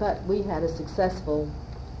but we had a successful,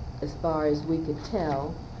 as far as we could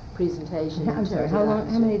tell, presentation. I'm sorry, how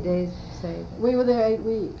many days did you say? We were there 8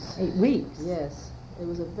 weeks. 8 weeks? Yes. It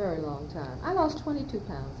was a very long time. I lost 22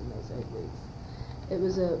 pounds in those 8 weeks. It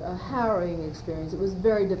was a harrowing experience. It was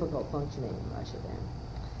very difficult functioning in Russia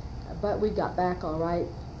then. But we got back all right.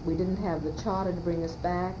 We didn't have the charter to bring us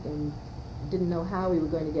back and didn't know how we were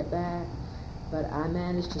going to get back. But I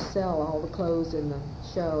managed to sell all the clothes in the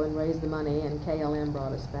show and raise the money, and KLM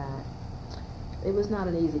brought us back. It was not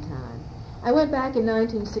an easy time. I went back in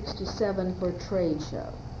 1967 for a trade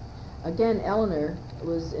show. Again, Eleanor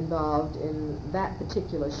was involved in that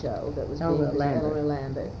particular show that was being Eleanor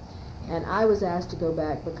Lambert. And I was asked to go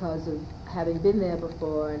back because of having been there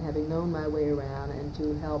before and having known my way around and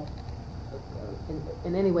to help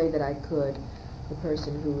in any way that I could the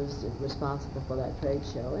person who was responsible for that trade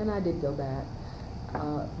show. And I did go back.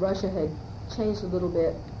 Russia had changed a little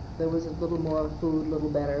bit. There was a little more food, a little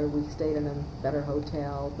better. We stayed in a better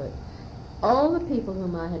hotel. But all the people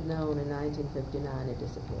whom I had known in 1959 had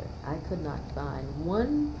disappeared. I could not find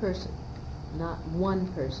one person, not one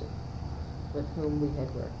person, with whom we had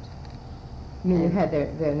worked. You mean you had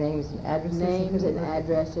their names and addresses? Names and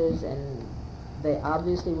addresses, and they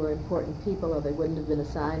obviously were important people, or they wouldn't have been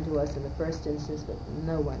assigned to us in the first instance. But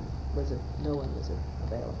no one was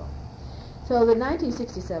available. So the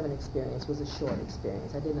 1967 experience was a short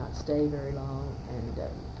experience. I did not stay very long, and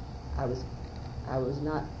I was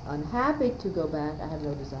not unhappy to go back. I have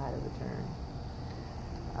no desire to return.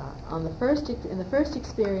 In the first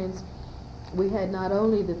experience, we had not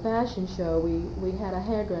only the fashion show, we had a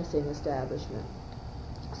hairdressing establishment.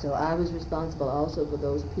 So I was responsible also for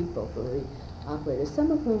those people, for the operators,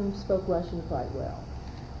 some of whom spoke Russian quite well.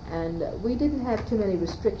 And we didn't have too many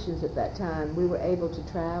restrictions at that time. We were able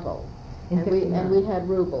to travel. And we had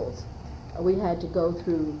rubles. We had to go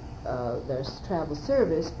through their travel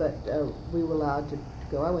service, but we were allowed to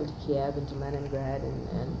go. I went to Kiev and to Leningrad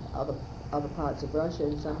and other parts of Russia,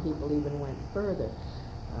 and some people even went further.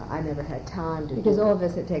 I never had time to because all of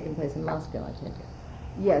this had taken place in Moscow, I take it.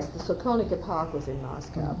 Yes, the Sokolnik Epoch was in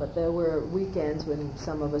Moscow, but there were weekends when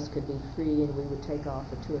some of us could be free and we would take off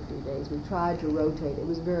for 2 or 3 days. We tried to rotate. It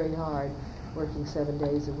was very hard working 7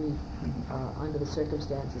 days a week under the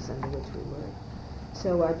circumstances under which we worked.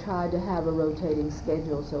 So I tried to have a rotating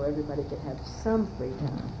schedule so everybody could have some free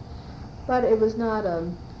time. But it was not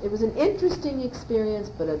it was an interesting experience,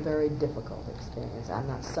 but a very difficult experience. I'm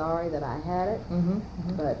not sorry that I had it,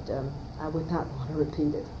 but I would not want to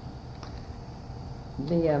repeat it.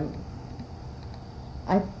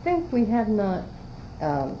 I think we have not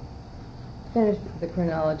finished the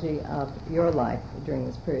chronology of your life during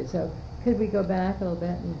this period. So could we go back a little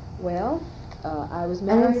bit? Well, I was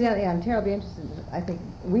married. Incidentally, I'm terribly interested. I think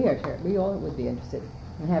we all would be interested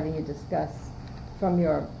in having you discuss from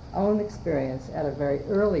your own experience at a very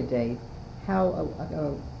early date how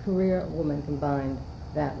a career woman combined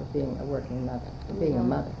that with being a working mother, being a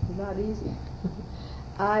mother. Not easy.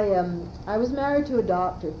 I was married to a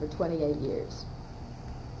doctor for 28 years.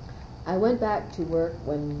 I went back to work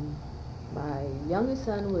when my youngest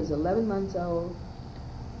son was 11 months old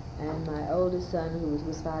and my oldest son, who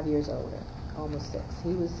was 5 years older, almost 6.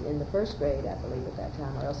 He was in the first grade, I believe, at that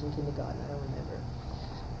time, or else in kindergarten, I don't remember.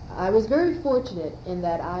 I was very fortunate in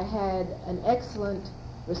that I had an excellent,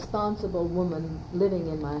 responsible woman living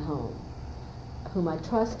in my home, whom I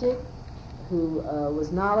trusted, who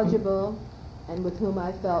was knowledgeable, and with whom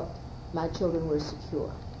I felt my children were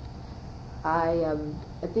secure.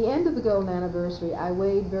 At the end of the golden anniversary, I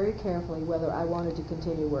weighed very carefully whether I wanted to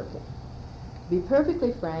continue working. To be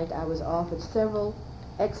perfectly frank, I was offered several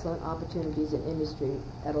excellent opportunities in industry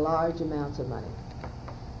at large amounts of money.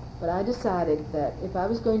 But I decided that if I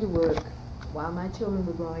was going to work while my children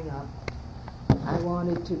were growing up, I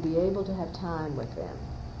wanted to be able to have time with them.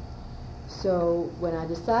 So when I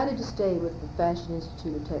decided to stay with the Fashion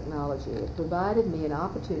Institute of Technology, it provided me an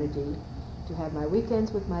opportunity to have my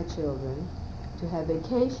weekends with my children, to have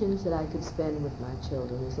vacations that I could spend with my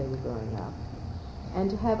children as they were growing up, and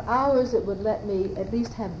to have hours that would let me at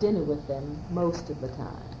least have dinner with them most of the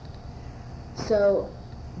time. So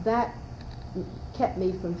that kept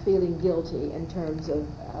me from feeling guilty in terms of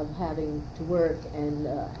having to work and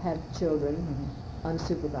have children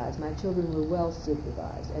unsupervised. My children were well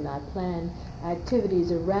supervised, and I planned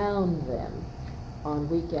activities around them on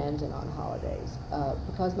weekends and on holidays.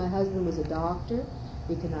 Because my husband was a doctor,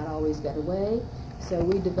 he could not always get away, so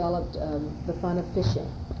we developed the fun of fishing.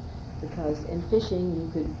 Because in fishing,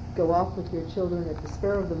 you could go off with your children at the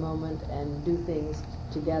spur of the moment and do things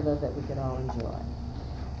together that we could all enjoy.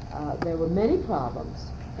 There were many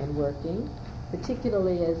problems in working,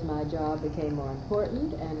 particularly as my job became more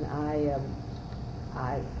important, and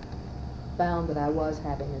I found that I was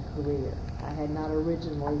having a career. I had not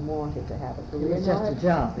originally wanted to have a career. It was just a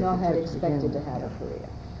job. Nor had expected to have a career.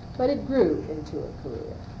 But it grew into a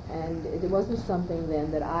career, and it wasn't something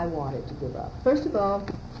then that I wanted to give up. First of all,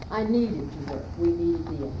 I needed to work. We needed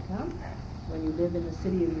the income. When you live in the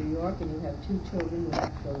city of New York and you have 2 children who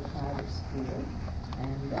have to go to private school,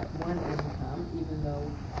 and one income, even though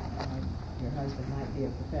your husband might be a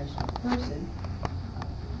professional person,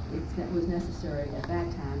 it was necessary at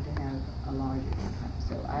that time to have a larger income.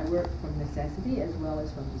 So I worked from necessity as well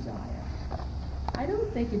as from desire. I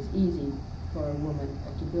don't think it's easy for a woman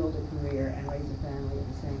to build a career and raise a family at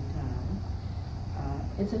the same time.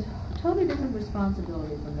 It's a totally different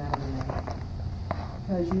responsibility from that of a man,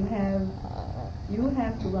 because you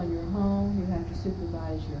have to run your home, you have to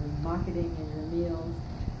supervise your marketing and your meals,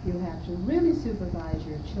 you have to really supervise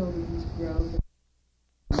your children's growth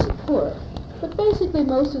and support. But basically,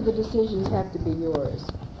 most of the decisions have to be yours.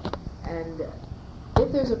 And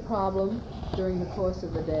if there's a problem during the course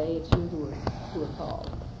of the day, it's you who are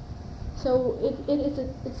called. So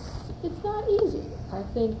it's not easy. I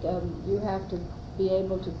think you have to be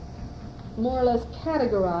able to more or less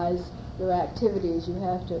categorize your activities. You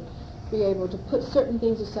have to be able to put certain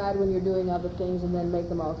things aside when you're doing other things and then make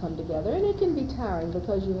them all come together. And it can be tiring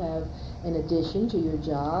because you have, in addition to your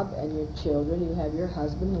job and your children, you have your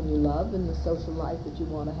husband whom you love and the social life that you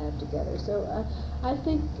want to have together. So I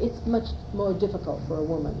think it's much more difficult for a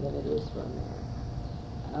woman than it is for a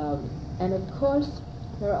man. And of course,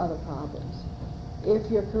 there are other problems.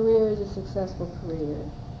 If your career is a successful career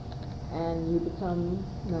and you become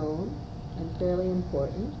known and fairly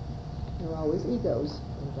important, there are always egos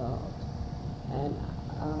involved. And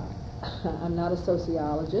I'm not a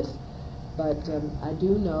sociologist, but I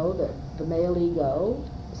do know that the male ego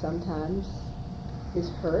sometimes is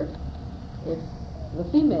hurt if the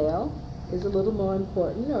female is a little more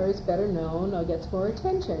important or is better known or gets more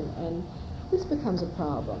attention. And this becomes a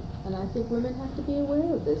problem. And I think women have to be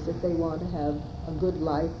aware of this if they want to have a good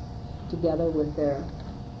life together with their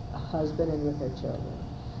husband and with their children.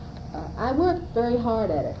 I worked very hard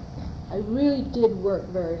at it. I really did work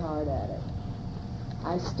very hard at it.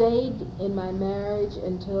 I stayed in my marriage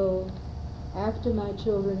until after my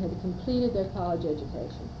children had completed their college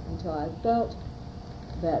education, until I felt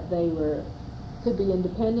that they could be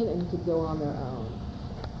independent and could go on their own.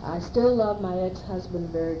 I still love my ex-husband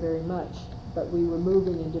very, very much, but we were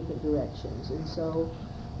moving in different directions, and so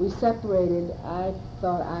we separated. I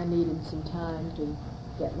thought I needed some time to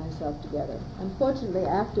get myself together. Unfortunately,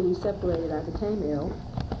 after we separated, I became ill,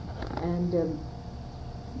 and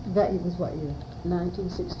that was what year?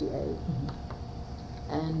 1968.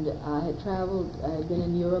 And I had traveled, I had been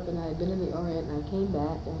in Europe and I had been in the Orient, and I came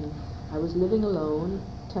back and I was living alone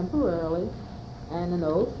temporarily, and an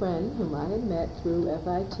old friend whom I had met through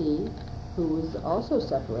FIT, who was also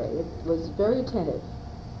separated, was very attentive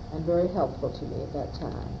and very helpful to me at that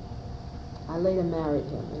time. I later married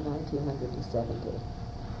him in 1970.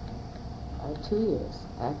 2 years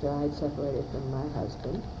after I had separated from my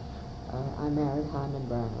husband, I married Hyman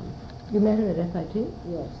Brown. You met him at FIT?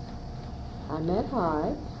 Yes. I met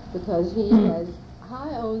Hy because Hy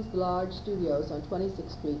owns the large studios on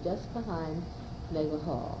 26th Street just behind Nagel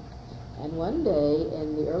Hall. And one day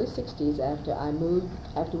in the early 60s,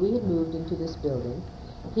 after we had moved into this building,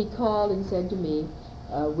 he called and said to me,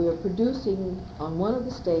 we're producing on one of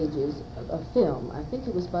the stages a film. I think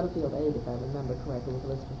it was Butterfield 8, if I remember correctly, with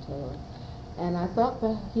Elizabeth Taylor. And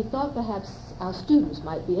he thought perhaps our students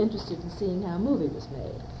might be interested in seeing how a movie was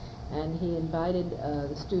made. And he invited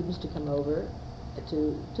the students to come over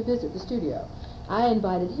to visit the studio. I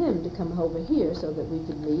invited him to come over here so that we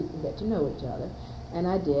could meet and get to know each other. And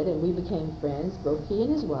I did, and we became friends, both he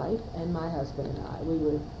and his wife, and my husband and I. We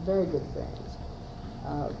were very good friends.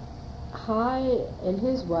 Hy and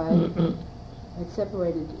his wife had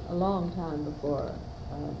separated a long time before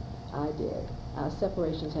I did. Our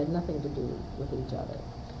separations had nothing to do with each other.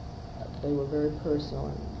 They were very personal,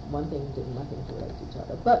 and one thing did nothing to relate to each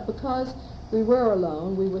other. But because we were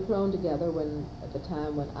alone, we were thrown together at the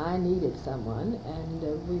time when I needed someone, and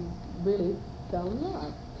we really fell in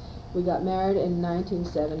love. We got married in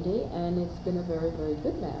 1970, and it's been a very, very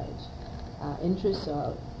good marriage. Our interests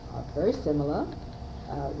are very similar.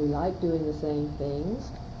 We like doing the same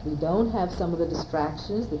things. We don't have some of the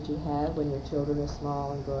distractions that you have when your children are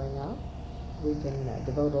small and growing up. We can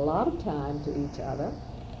devote a lot of time to each other.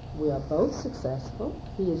 We are both successful.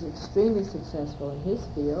 He is extremely successful in his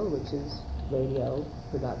field, which is radio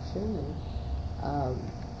production, and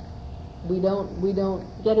we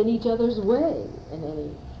don't get in each other's way in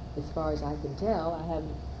any, as far as I can tell. I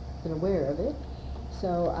haven't been aware of it,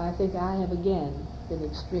 so I think I have again been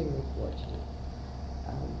extremely fortunate.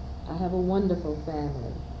 I have a wonderful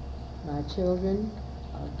family. My children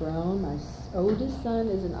are grown. My oldest son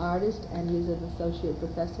is an artist, and he's an associate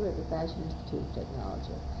professor at the Fashion Institute of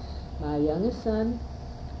Technology. My youngest son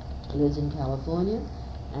lives in California,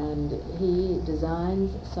 and he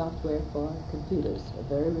designs software for computers, a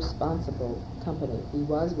very responsible company. He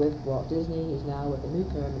was with Walt Disney. He's now with a new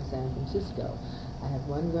firm in San Francisco. I have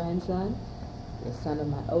one grandson, the son of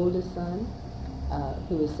my oldest son,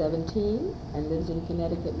 who is 17 and lives in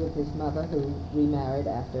Connecticut with his mother, who remarried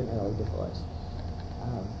after an early divorce.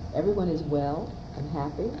 Everyone is well and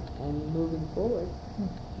happy and moving forward.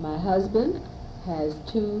 My husband has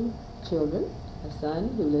 2 children, a son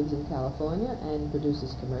who lives in California and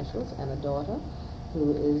produces commercials, and a daughter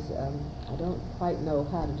who is, I don't quite know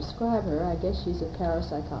how to describe her. I guess she's a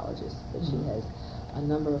parapsychologist, but she has a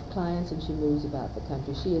number of clients and she moves about the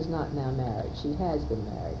country. She is not now married. She has been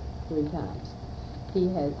married 3 times.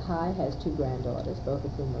 Hy has 2 granddaughters, both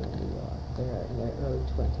of whom are in New York. They're in their early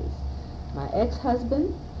 20s. My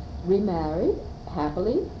ex-husband remarried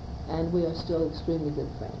happily, and we are still extremely good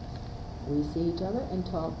friends. We see each other and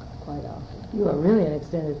talk quite often. You are really an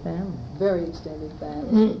extended family. Very extended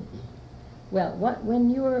family. Well, when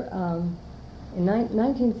you were in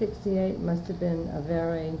 1968, must have been a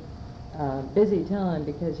very busy time,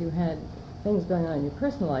 because you had things going on in your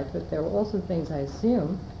personal life, but there were also things, I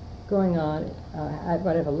assume, going on at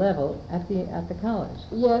whatever level at the college.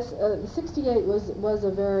 Yes, 68 was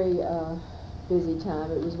a very busy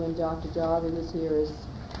time. It was when Dr. Jarvie was here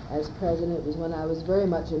as president. It was when I was very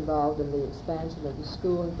much involved in the expansion of the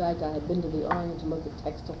school. In fact, I had been to the Orient to look at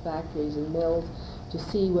textile factories and mills to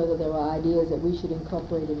see whether there were ideas that we should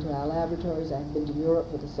incorporate into our laboratories. I had been to Europe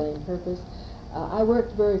for the same purpose. I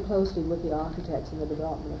worked very closely with the architects in the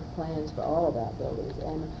development of plans for all of our buildings,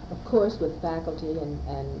 and of course with faculty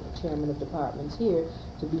and chairman of departments here,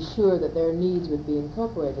 to be sure that their needs would be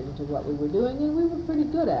incorporated into what we were doing, and we were pretty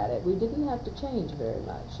good at it. We didn't have to change very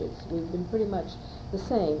much. We've been pretty much the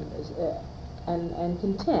same and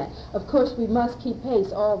content. Of course, we must keep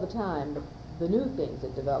pace all the time with the new things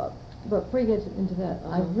that develop. But before you get into that,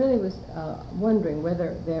 I really was wondering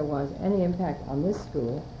whether there was any impact on this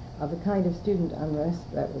school of the kind of student unrest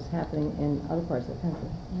that was happening in other parts of the country.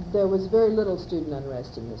 There was very little student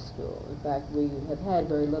unrest in this school. In fact, we have had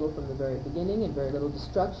very little from the very beginning and very little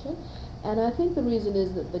destruction. And I think the reason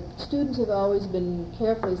is that the students have always been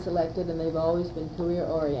carefully selected, and they've always been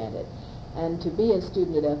career-oriented. And to be a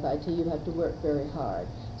student at FIT, you have to work very hard.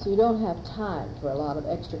 So you don't have time for a lot of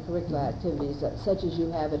extracurricular activities such as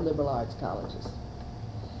you have at liberal arts colleges.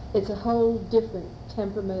 It's a whole different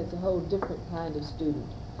temperament. It's a whole different kind of student.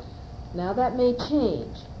 Now, that may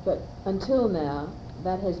change, but until now,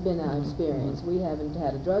 that has been our experience. We haven't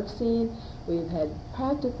had a drug scene. We've had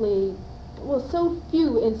practically, well, so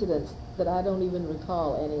few incidents that I don't even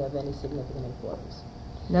recall any of any significant importance.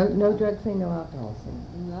 No drug scene, no alcohol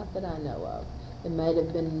scene? Not that I know of. There might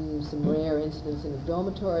have been some rare incidents in the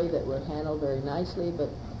dormitory that were handled very nicely, but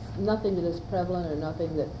nothing that is prevalent or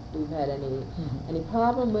nothing that we've had any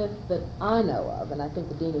problem with that I know of, and I think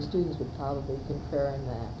the Dean of Students would probably concur in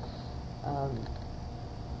that.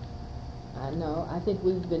 I think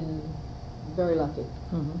we've been very lucky.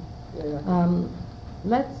 Very lucky.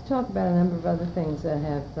 Let's talk about a number of other things that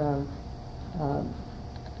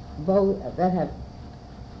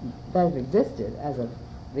have existed as of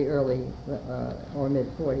the early or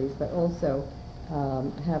mid-40s, but also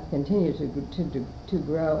have continued to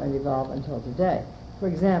grow and evolve until today. For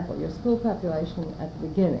example, your school population at the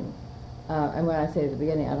beginning And when I say at the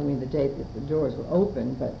beginning, I don't mean the date that the doors were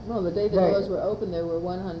open, but No, the day the doors were open, there were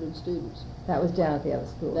 100 students. that was down at the other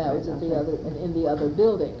school. That right? was at the other, in the other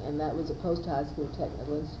building, and that was a post-high school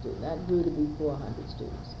technical institute. That grew to be 400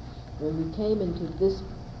 students. When we came into this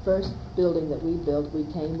first building that we built, we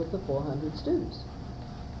came with the 400 students.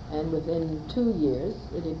 And within 2 years,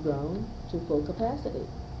 it had grown to full capacity,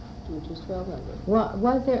 which was 1,200. Well,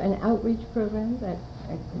 was there an outreach program that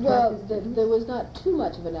Well, there was not too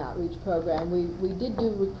much of an outreach program. We did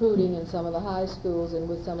do recruiting in some of the high schools and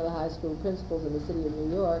with some of the high school principals in the city of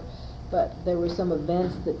New York, but there were some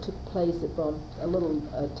events that took place that brought a little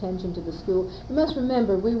attention to the school. You must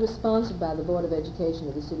remember, we were sponsored by the Board of Education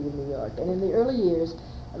of the city of New York, and in the early years,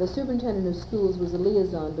 the superintendent of schools was a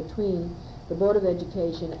liaison between the Board of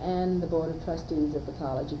Education and the Board of Trustees of the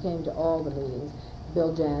college. He came to all the meetings.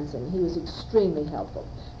 Bill Jansen. He was extremely helpful.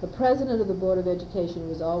 The president of the Board of Education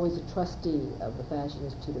was always a trustee of the Fashion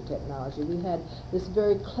Institute of Technology. We had this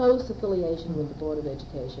very close affiliation with the Board of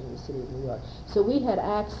Education in the city of New York. So we had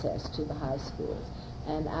access to the high schools,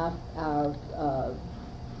 and our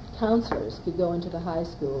counselors could go into the high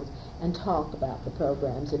schools and talk about the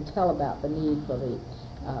programs and tell about the need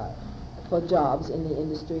for jobs in the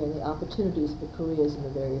industry and the opportunities for careers in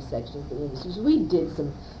the various sections of the industry. So we did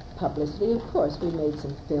some publicity. Of course, we made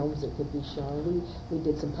some films that could be shown. We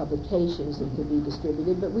did some publications that could be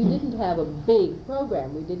distributed, but we didn't have a big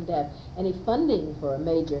program. We didn't have any funding for a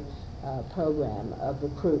major program of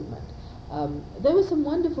recruitment. There were some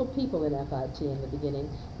wonderful people in FIT in the beginning.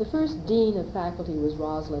 The first dean of faculty was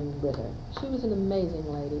Rosalind Ritter. She was an amazing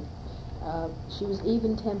lady. She was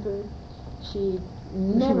even-tempered. She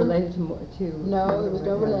never... Was she related to... No, there was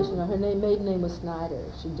no relation. Her maiden name was Snyder.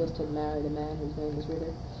 She just had married a man whose name was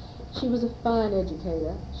Ritter. She was a fine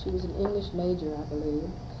educator. She was an English major, I believe.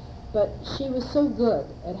 But she was so good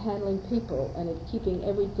at handling people and at keeping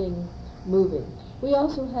everything moving. We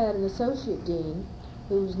also had an associate dean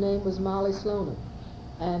whose name was Molly Slonim.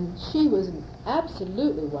 And she was an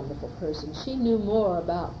absolutely wonderful person. She knew more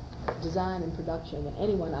about design and production than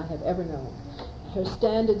anyone I have ever known. Her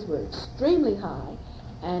standards were extremely high,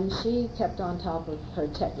 and she kept on top of her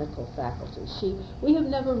technical faculty. We have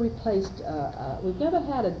never replaced, we've never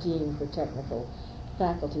had a dean for technical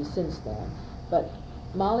faculty since then, but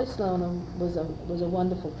Molly Slonim was a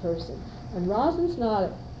wonderful person. And Rosalind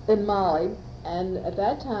Snyder and Molly, and at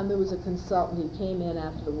that time there was a consultant who came in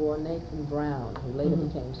after the war, Nathan Brown, who later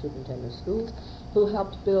became superintendent of schools, who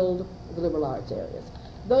helped build the liberal arts areas.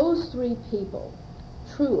 Those three people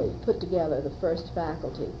truly put together the first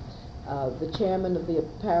faculty. The chairman of the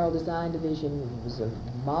apparel design division was a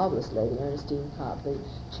marvelous lady, Ernestine Kopp. The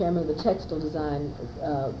chairman of the textile design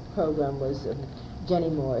program was Jenny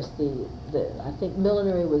Morris. I think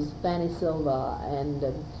millinery was Fanny Silva, and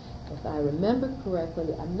if I remember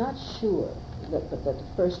correctly, I'm not sure that the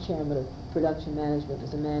first chairman of production management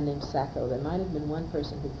was a man named Sacco. There might have been one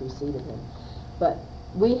person who preceded him. But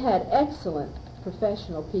we had excellent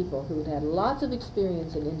professional people who had lots of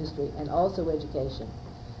experience in industry and also education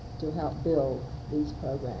to help build these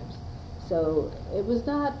programs. So it was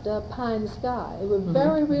not pie in the sky. It was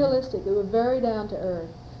very realistic. It was very down to earth.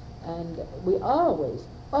 And we always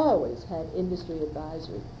had industry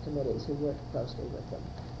advisory committees who worked closely with them.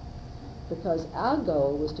 Because our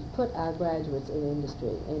goal was to put our graduates in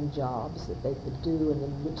industry, in jobs that they could do and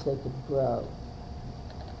in which they could grow.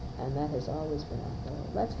 And that has always been our goal.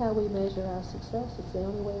 That's how we measure our success. It's the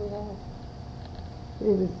only way we have.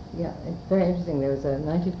 It was, yeah, it's very interesting. There was a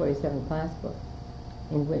 1947 class book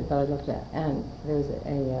in which I looked at, and there was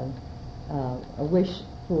a wish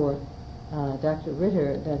for Dr.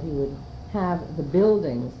 Ritter that he would have the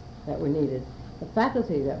buildings that were needed, the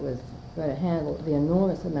faculty that was going to handle the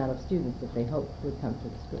enormous amount of students that they hoped would come to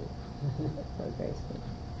the school. That was very sweet.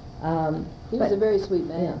 He was a very sweet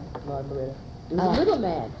man, yeah. Lord Ritter. He was a little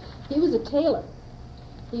man. He was a tailor.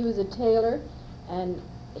 He was a tailor, and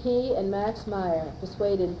he and Max Meyer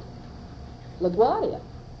persuaded LaGuardia,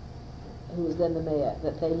 who was then the mayor,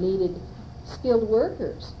 that they needed skilled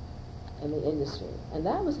workers in the industry. And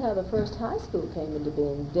that was how the first high school came into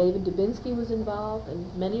being. David Dubinsky was involved,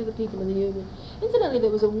 and many of the people in the union. Incidentally, there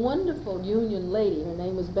was a wonderful union lady. Her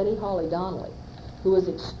name was Betty Hawley Donnelly, who was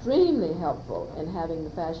extremely helpful in having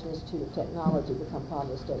the Fashion Institute of Technology become part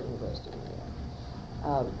of the State University of New York.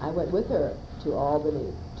 I went with her to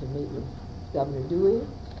Albany to meet with Governor Dewey.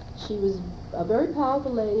 She was a very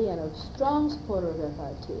powerful lady and a strong supporter of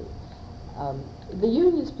FIT. The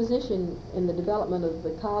union's position in the development of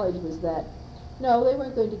the college was that, no, they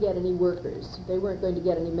weren't going to get any workers. They weren't going to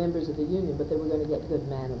get any members of the union, but they were going to get good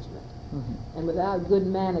management. And without good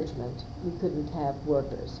management, you couldn't have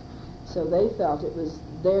workers. So they felt it was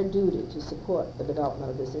their duty to support the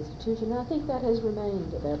development of this institution, and I think that has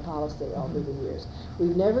remained their policy all through the years.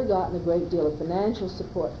 We've never gotten a great deal of financial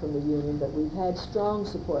support from the union, but we've had strong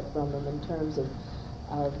support from them in terms of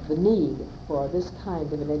the need for this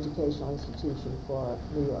kind of an educational institution for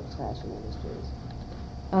New York's fashion industries.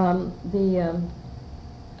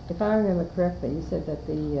 If I remember correctly, you said that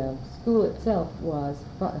the school itself was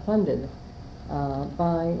funded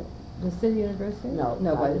by the City University? No,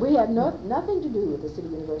 we have nothing to do with the City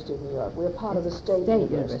University of New York. We're part of the State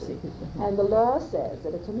University. And the law says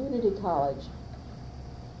that a community college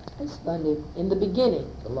is funded, in the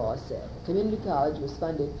beginning, the law said, a community college was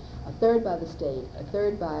funded a third by the state, a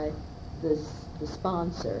third by the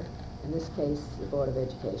sponsor, in this case the Board of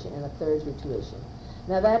Education, and a third through tuition.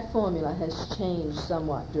 Now that formula has changed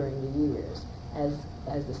somewhat during the years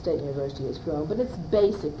as the State University has grown, but it's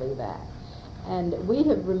basically that. And we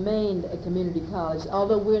have remained a community college,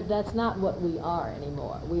 although that's not what we are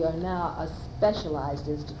anymore. We are now a specialized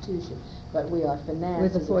institution, but we are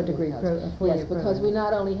financed with a four-degree program. Yes, because we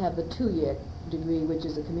not only have the two-year degree, which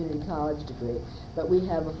is a community college degree, but we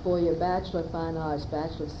have a four-year Bachelor of Fine Arts,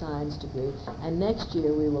 Bachelor of Science degree, and next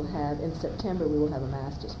year we will have, in September, we will have a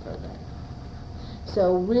master's program.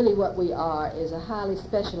 So really what we are is a highly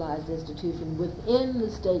specialized institution within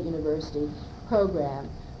the State University program,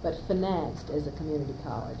 but financed as a community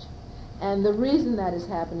college. And the reason that has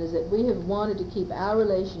happened is that we have wanted to keep our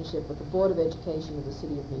relationship with the Board of Education of the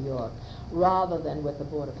City of New York rather than with the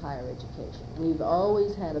Board of Higher Education. We've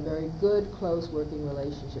always had a very good, close working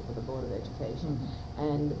relationship with the Board of Education.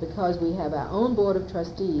 And because we have our own Board of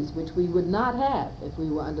Trustees, which we would not have if we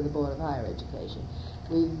were under the Board of Higher Education,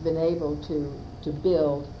 we've been able to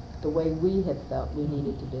build the way we had felt we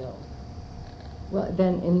needed to build. Well,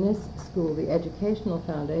 then in this school, the Educational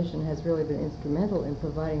Foundation has really been instrumental in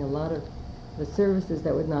providing a lot of the services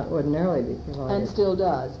that would not ordinarily be provided. And still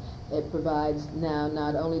does. It provides now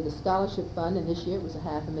not only the scholarship fund, and this year it was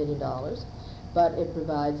 $500,000, but it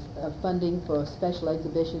provides funding for special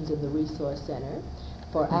exhibitions in the Resource Center,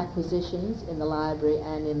 for acquisitions in the library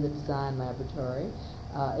and in the design laboratory.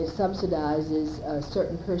 It subsidizes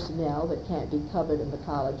certain personnel that can't be covered in the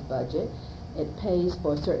college budget. It pays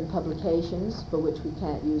for certain publications for which we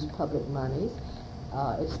can't use public monies.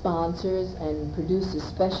 It sponsors and produces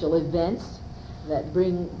special events that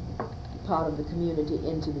bring part of the community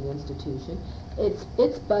into the institution.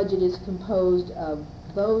 Its budget is composed of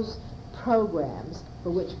those programs for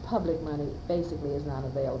which public money basically is not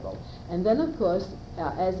available. And then, of course,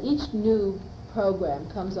 as each new program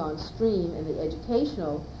comes on stream in the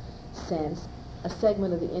educational sense, a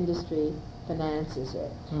segment of the industry finances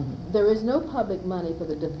it. There is no public money for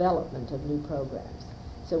the development of new programs.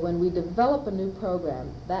 So when we develop a new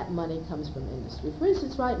program, that money comes from industry. For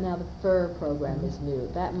instance, right now the fur program is new.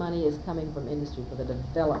 That money is coming from industry for the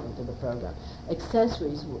development of the program.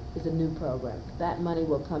 Accessories is a new program. That money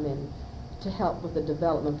will come in to help with the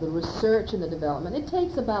development, the research and the development. It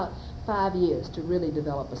takes about 5 years to really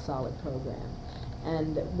develop a solid program.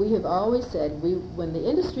 And we have always said, when the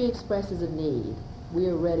industry expresses a need, we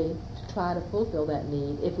are ready to try to fulfill that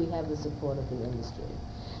need if we have the support of the industry.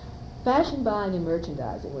 Fashion buying and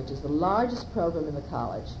merchandising, which is the largest program in the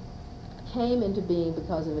college, came into being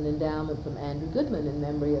because of an endowment from Andrew Goodman in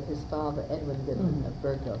memory of his father, Edwin Goodman, of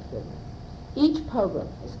Bergdorf Goodman. Each program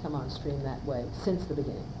has come on stream that way since the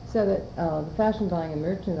beginning. So that the fashion buying and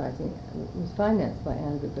merchandising was financed by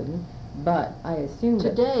Andrew Goodman, but I assume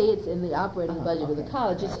that today it's in the operating budget of the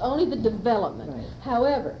college. It's only the development. Right.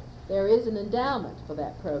 However, there is an endowment for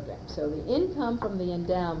that program. So the income from the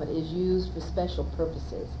endowment is used for special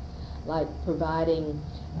purposes, like providing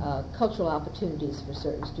cultural opportunities for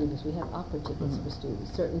certain students. We have opera tickets for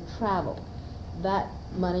students, certain travel. That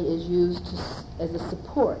money is used as a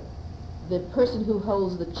support. The person who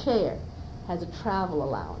holds the chair has a travel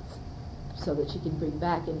allowance so that she can bring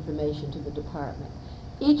back information to the department.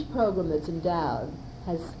 Each program that's endowed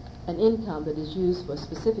has an income that is used for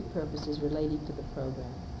specific purposes relating to the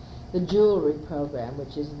program. The jewelry program,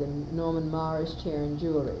 which is the Norman Morris Chair in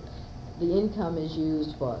Jewelry, the income is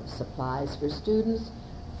used for supplies for students,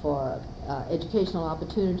 for educational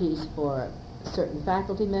opportunities for certain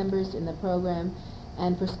faculty members in the program,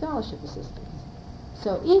 and for scholarship assistance.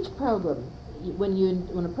 So each program,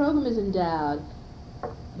 when a program is endowed,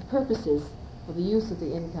 the purposes for the use of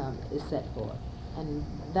the income is set forth, and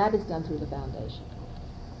that is done through the foundation.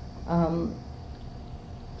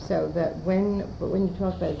 So that when you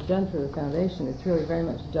talk about it's done through the foundation, it's really very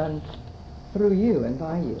much done through you and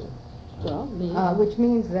by you. Well, me. Which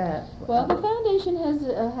means that... Well, the foundation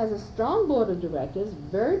has a strong board of directors,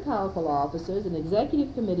 very powerful officers, an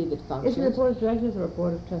executive committee that functions. Is it a board of directors or a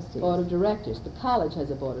board of trustees? Board of directors. The college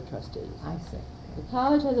has a board of trustees. I see. The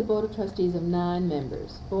college has a board of trustees of 9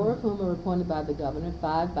 members, 4 of whom are appointed by the governor,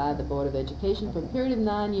 5 by the Board of Education for a period of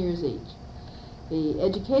 9 years each. The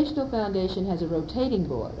Educational Foundation has a rotating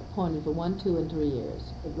board appointed for 1, 2, and 3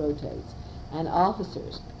 years. It rotates. And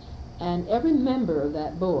officers. And every member of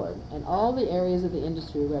that board, and all the areas of the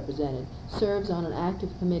industry represented, serves on an active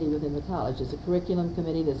committee within the college. There's a curriculum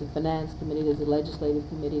committee, there's a finance committee, there's a legislative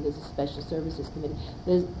committee, there's a special services committee.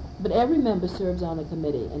 But every member serves on a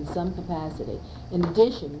committee in some capacity, in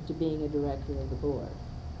addition to being a director of the board.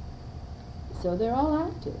 So they're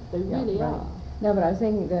all active. They really are. No, but I was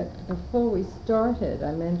thinking that before we started,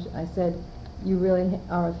 I said you really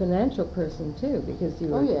are a financial person too, because you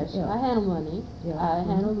were... Oh yes, you know, I handle money. Yeah.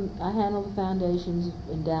 I handle the foundation's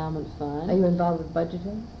endowment fund. Are you involved with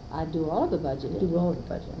budgeting? I do all of the budgeting. You do all of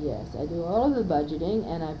the budgeting? Yes, I do all of the budgeting,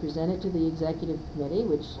 and I present it to the executive committee,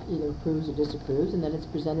 which either approves or disapproves, and then it's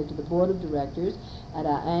presented to the board of directors at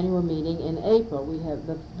our annual meeting in April. We have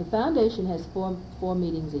the foundation has four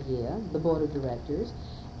meetings a year, the board of directors,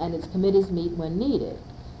 and its committees meet when needed.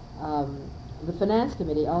 The finance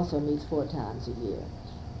committee also meets 4 times a year.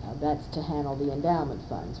 That's to handle the endowment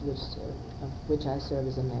funds, of which I serve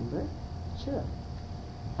as a member. Sure.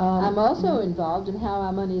 I'm also involved in how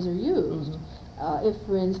our monies are used. If,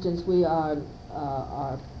 for instance, we are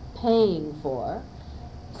paying for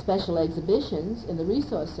special exhibitions in the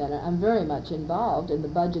Resource Center, I'm very much involved in the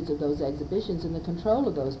budgets of those exhibitions and the control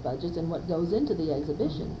of those budgets and what goes into the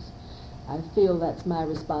exhibitions. I feel that's my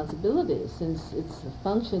responsibility. Since it's a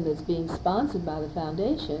function that's being sponsored by the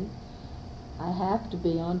foundation, I have to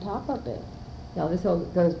be on top of it. Now, this all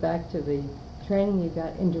goes back to the training you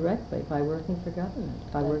got indirectly by working for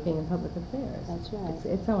government, by working in public affairs. That's right.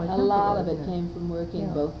 It's only a lot of it came from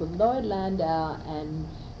working both with Lloyd Landau and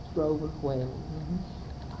Grover Whalen.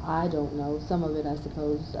 I don't know. Some of it, I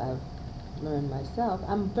suppose, I've learned myself.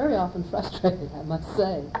 I'm very often frustrated, I must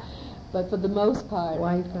say. But for the most part...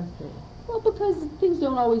 Why are you frustrated? Well, because things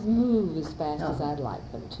don't always move as fast as I'd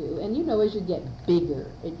like them to. And you know, as you get bigger,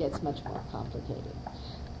 it gets much more complicated.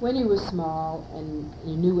 When you were small and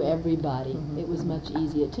you knew everybody, it was much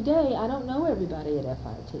easier. Today, I don't know everybody at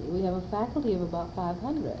FIT. We have a faculty of about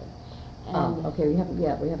 500. And okay, we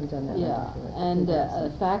haven't done that. Yeah, and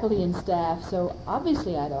faculty and staff, so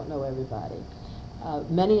obviously I don't know everybody.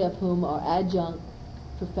 Many of whom are adjunct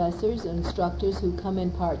professors and instructors who come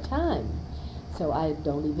in part-time, so I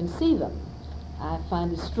don't even see them. I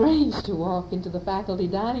find it strange to walk into the faculty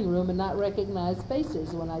dining room and not recognize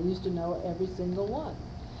faces when I used to know every single one.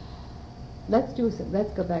 Let's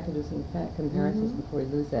go back and do some comparisons before we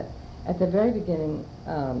lose that. At the very beginning,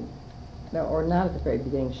 or not at the very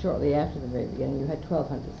beginning, shortly after the very beginning, you had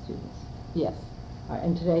 1,200 students. Yes.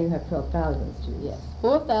 And today you have 12,000 students. Yes.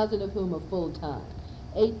 4,000 of whom are full-time.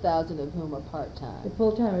 8,000 of whom are part-time. The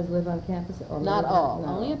full-timers live on campus? Or not all.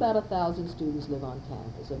 Only about 1,000 students live on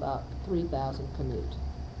campus. About 3,000 commute.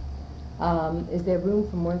 Is there room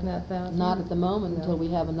for more than that 1,000? Not at the moment until we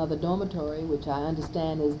have another dormitory, which I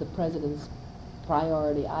understand is the president's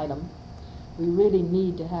priority item. We really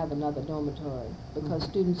need to have another dormitory because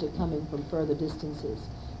students are coming from further distances,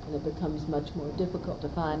 and it becomes much more difficult to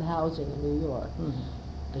find housing in New York.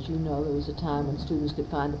 As you know, there was a time when students could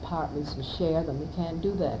find apartments and share them. We can't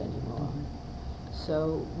do that anymore.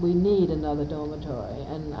 So we need another dormitory,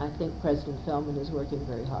 and I think President Feldman is working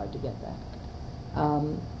very hard to get that.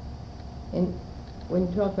 When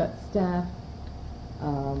you talk about staff,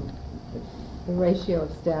 the ratio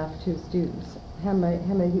of staff to students, how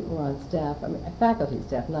many people are on staff? I mean, faculty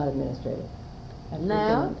staff, not administrative.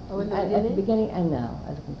 Now? At the beginning and now,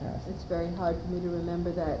 as a comparison. It's very hard for me to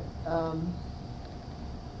remember that.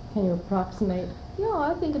 Can you approximate? Yeah,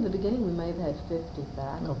 I think in the beginning we may have had 50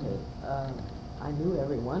 faculty. I knew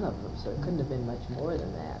every one of them, so it couldn't have been much more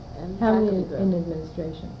than that. And how many in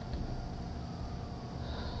administration?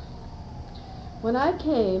 When I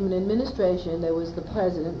came in administration, there was the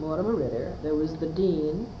president, Mortimer Ritter. There was the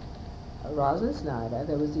dean, Rosalind Snyder.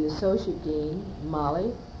 There was the associate dean,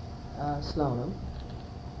 Molly Slonim.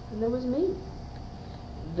 And there was me.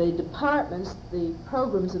 The departments, the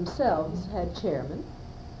programs themselves had chairmen.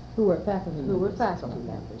 Who were faculty members. Who were faculty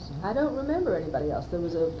members. I don't remember anybody else. There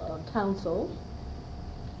was a council,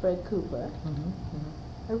 Fred Cooper.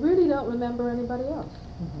 I really don't remember anybody else.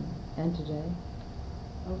 And today?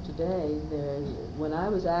 Oh, today, when I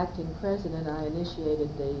was acting president, I initiated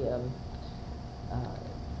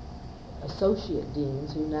associate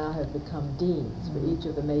deans who now have become deans for each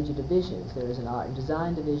of the major divisions. There is an art and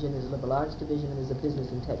design division, there's a liberal arts division, and there's a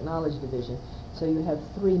business and technology division. So you have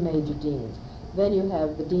 3 major deans. Then you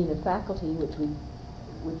have the dean of faculty, which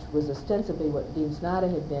was ostensibly what Dean Snyder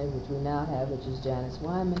had been, which we now have, which is Janice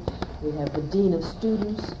Wyman. We have the dean of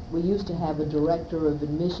students. We used to have a director of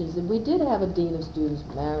admissions, and we did have a dean of students,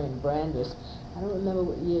 Marion Brandis. I don't remember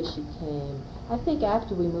what year she came. I think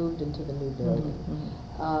after we moved into the new building.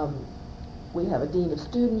 We have a dean of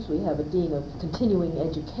students. We have a dean of continuing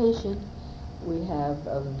education. We have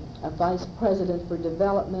a vice president for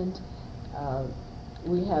development.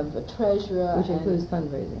 We have a treasurer. Which includes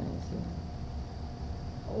fundraising, I assume.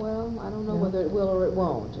 Well, I don't know whether it will or it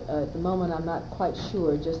won't. At the moment, I'm not quite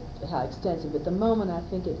sure just how extensive. At the moment, I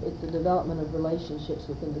think it's the development of relationships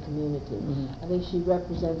within the community. I think she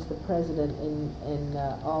represents the president in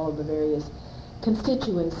all of the various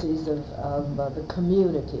constituencies of the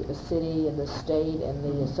community, the city and the state and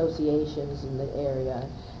the associations in the area.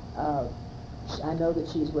 I know that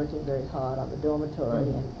she's working very hard on the dormitory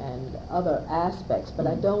and other aspects, but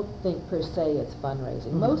I don't think per se it's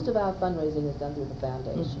fundraising. Most of our fundraising is done through the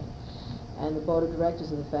foundation, and the board of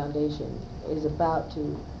directors of the foundation is about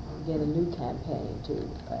to begin a new campaign to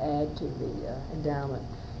add to the endowment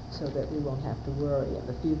so that we won't have to worry in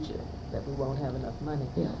the future that we won't have enough money.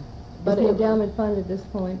 But is the endowment fund at this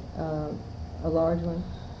point a large one?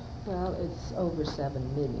 Well, it's over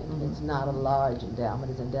 $7 million. It's not a large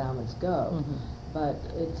endowment as endowments go, but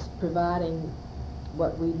it's providing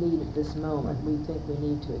what we need at this moment. We think we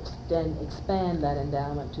need to expand that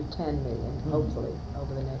endowment to $10 million, hopefully,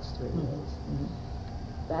 over the next 3 years.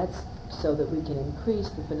 That's so that we can increase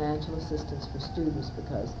the financial assistance for students,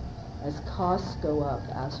 because as costs go up,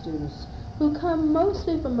 our students who come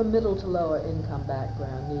mostly from a middle to lower income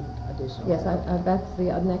background need additional help. That's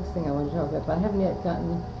the next thing I want to talk about, but I haven't yet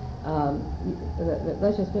gotten,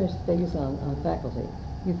 let's just finish the figures on faculty.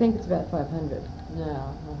 You think it's about 500?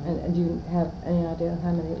 No. And do you have any idea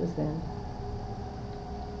how many it was then?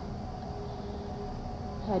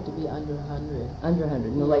 Had to be under 100. Under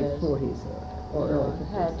 100, in the late 40s or early 50s?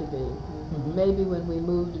 Had to be. Maybe when we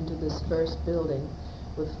moved into this first building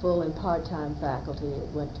with full and part-time faculty, it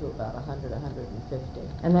went to about 100, 150.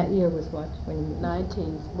 And that year was what? When you moved?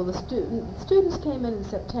 Well, the students came in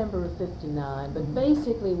September of 59, but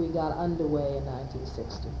basically we got underway in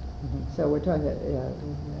 1960. So we're talking about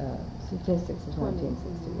statistics of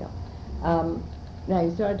 1960, now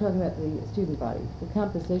you started talking about the student body. The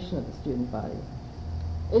composition of the student body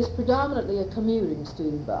is predominantly a commuting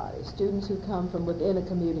student body, students who come from within a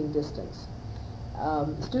commuting distance.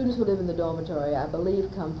 Students who live in the dormitory, I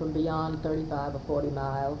believe, come from beyond 35 or 40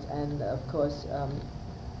 miles, and of course,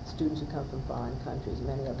 students who come from foreign countries,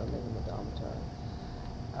 many of them live in the dormitory.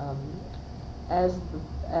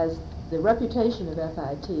 As the reputation of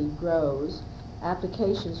FIT grows,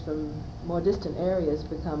 applications from more distant areas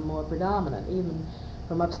become more predominant, even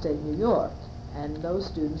from upstate New York, and those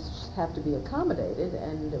students have to be accommodated,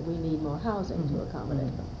 and we need more housing to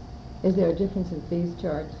accommodate them. Is there a difference in fees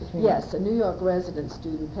charged between? Yes, a New York resident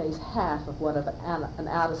student pays half of what an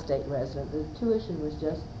out-of-state resident. The tuition was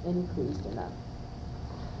just increased enough.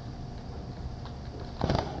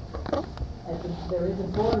 There is a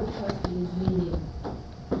Board of Trustees meeting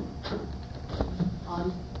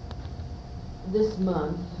on this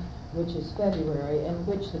month, which is February, in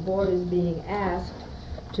which the board is being asked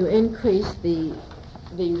to increase the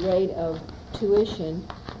rate of tuition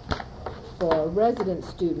for resident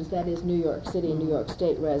students, that is New York City and New York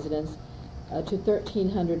State residents, to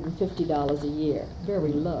 $1,350 a year.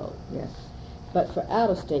 Very low. Yes. But for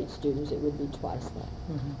out-of-state students, it would be twice that.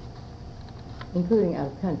 Including out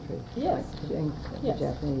of country. Yes. Like the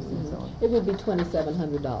Japanese and so on. It would be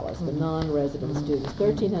 $2,700 for non-resident students,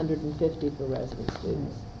 $1,350 for resident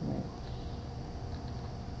students. Right.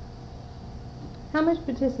 How much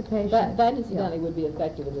participation? That incidentally would be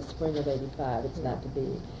effective in the spring of '85. It's not to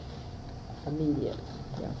be immediate.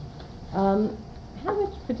 How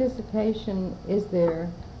much participation is there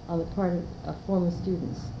on the part of former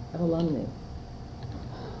students, of alumni?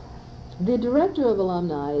 The director of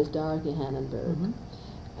alumni is Dorothy Hannenberg.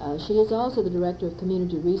 She is also the director of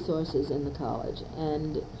community resources in the college,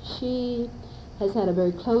 and she has had a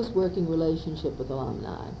very close working relationship with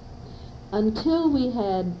alumni. Until we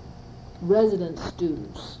had resident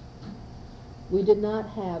students, we did not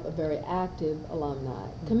have a very active alumni.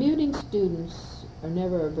 Commuting students are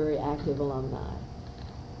never a very active alumni.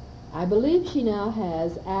 I believe she now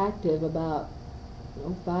has active about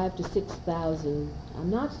 5,000 to 6,000, I'm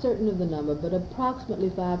not certain of the number, but approximately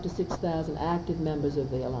 5,000 to 6,000 active members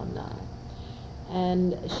of the alumni.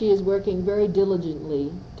 and she is working very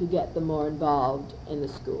diligently to get them more involved in the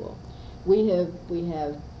school. We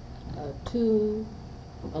have two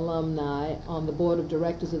alumni on the board of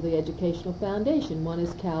directors of the Educational Foundation. One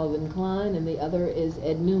is Calvin Klein, and the other is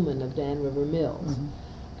Ed Newman of Dan River Mills.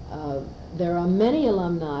 There are many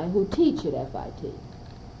alumni who teach at FIT,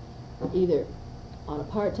 either on a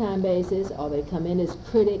part-time basis, or they come in as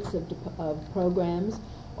critics of programs,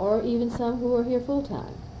 or even some who are here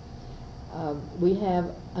full-time. We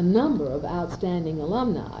have a number of outstanding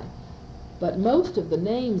alumni, but most of the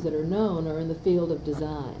names that are known are in the field of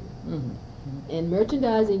design. In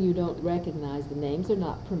merchandising, you don't recognize the names, they're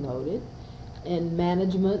not promoted. In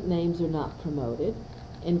management, names are not promoted.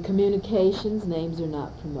 In communications, names are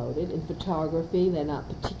not promoted. In photography, they're not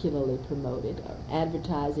particularly promoted. Or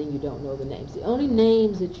advertising, you don't know the names. The only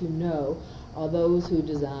names that you know are those who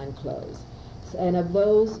design clothes. And of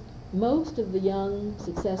those, most of the young,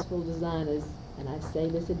 successful designers, and I say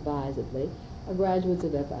this advisedly, are graduates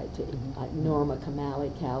of FIT, like Norma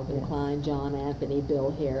Kamali, Calvin Klein, John Anthony,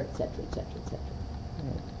 Bill Hare, etc., etc., etc.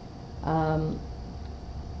 Right.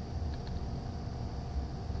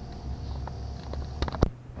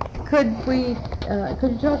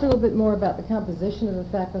 Could you talk a little bit more about the composition of the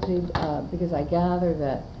faculty? Because I gather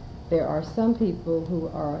that there are some people who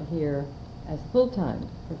are here as full-time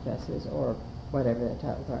professors, or whatever their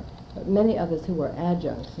titles are, but many others who are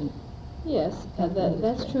adjuncts. Yes,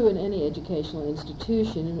 that's true in any educational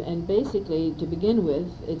institution, and basically, to begin with,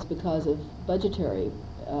 it's because of budgetary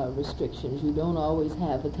restrictions. You don't always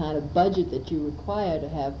have the kind of budget that you require to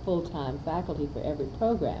have full-time faculty for every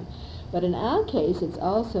program. But in our case, it's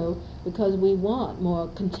also because we want more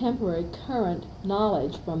contemporary, current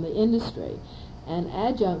knowledge from the industry, and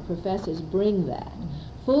adjunct professors bring that.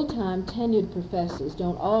 Full-time tenured professors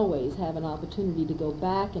don't always have an opportunity to go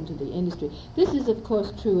back into the industry. This is, of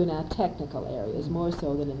course, true in our technical areas, more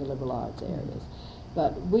so than in the liberal arts areas.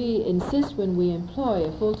 But we insist when we employ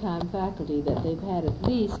a full-time faculty that they've had at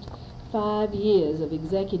least 5 years of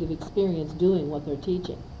executive experience doing what they're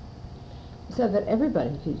teaching. So that everybody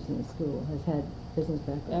who teaches in the school has had business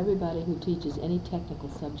background? Everybody who teaches any technical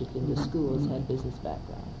subject in the school has had business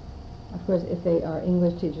background. Of course, if they are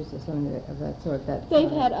English teachers or something of that sort,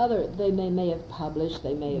 they've had other. They may have published.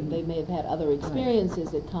 They may have had other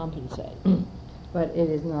experiences that compensate. But it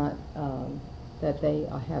is not that they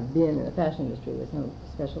have been in the fashion industry. There's no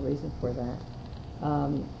special reason for that.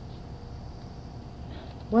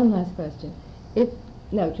 One last question.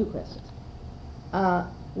 Two questions.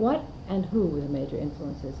 What and who were the major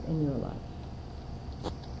influences in your life?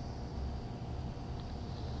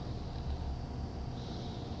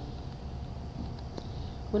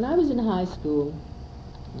 When I was in high school,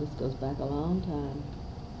 this goes back a long time,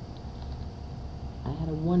 I had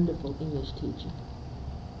a wonderful English teacher.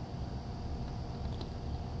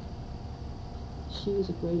 She was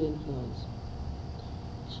a great influence.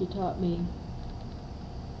 She taught me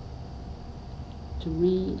to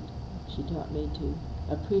read. She taught me to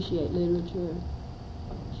appreciate literature.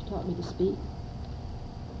 She taught me to speak.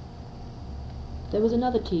 There was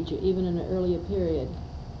another teacher, even in an earlier period,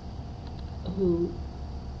 who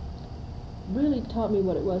really taught me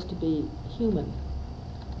what it was to be human,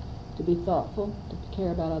 to be thoughtful, to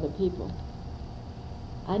care about other people.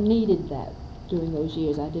 I needed that during those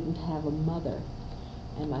years. I didn't have a mother,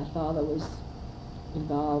 and my father was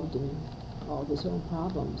involved in all of his own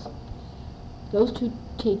problems. Those two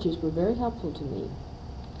teachers were very helpful to me.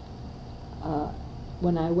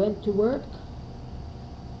 When I went to work,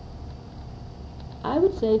 I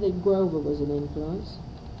would say that Grover was an influence,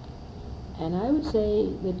 and I would say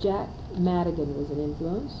that Jack Madigan was an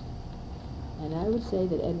influence, and I would say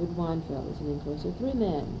that Edward Weinfeld was an influence. There are three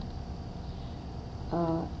men.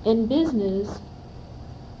 In business,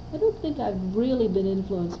 I don't think I've really been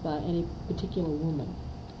influenced by any particular woman.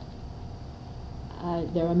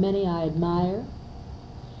 There are many I admire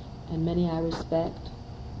and many I respect,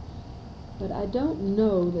 but I don't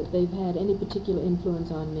know that they've had any particular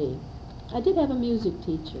influence on me. I did have a music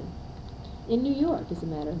teacher in New York, as a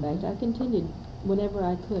matter of fact. I continued whenever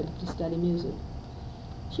I could to study music.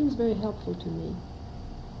 She was very helpful to me.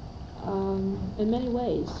 In many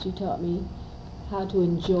ways, she taught me how to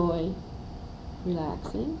enjoy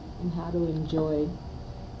relaxing and how to enjoy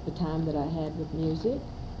the time that I had with music.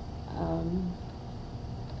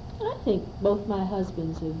 I think both my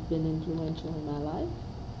husbands have been influential in my life.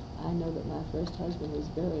 I know that my first husband was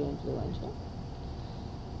very influential.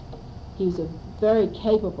 He was a very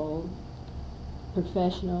capable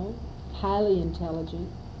professional, highly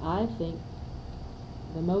intelligent, I think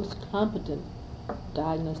the most competent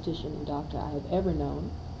diagnostician and doctor I have ever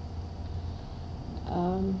known.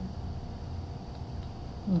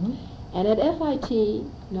 Mm-hmm. And at FIT,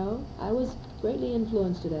 no, I was greatly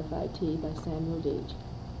influenced at FIT by Samuel Deach.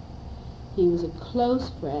 He was a close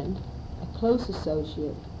friend, a close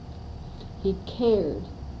associate. He cared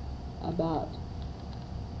about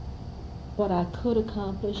what I could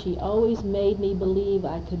accomplish. He always made me believe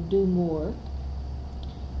I could do more.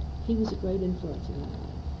 He was a great influence in my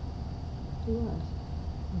life. He was.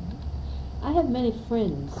 Mm-hmm. I have many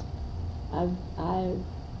friends. I've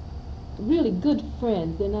really good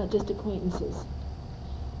friends. They're not just acquaintances.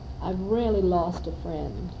 I've rarely lost a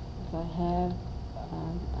friend. If I have,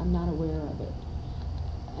 I'm not aware of it.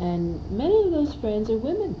 And many of those friends are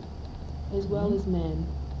women as well Mm-hmm. as men.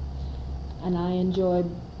 And I enjoy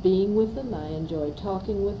being with them. I enjoy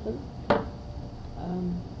talking with them.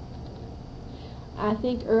 I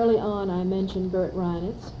think early on I mentioned Bert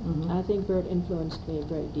Reinitz. Mm-hmm. I think Bert influenced me a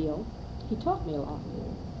great deal. He taught me a lot.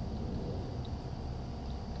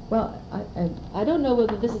 Well, I don't know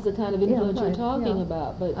whether this is the kind of influence right, you're talking yeah.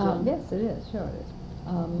 about, but yes, it is. Sure, it is.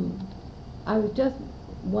 I was just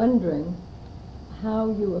wondering how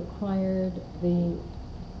you acquired the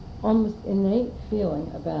almost innate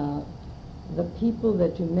feeling about the people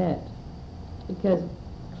that you met, because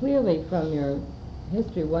clearly from your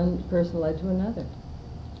history, one person led to another.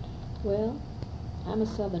 well, I'm a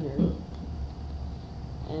Southerner,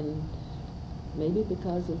 and maybe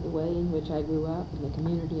because of the way in which I grew up and the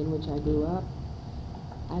community in which I grew up,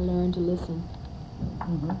 I learned to listen.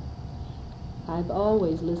 Mm-hmm. I've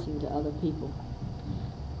always listened to other people.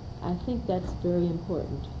 I think that's very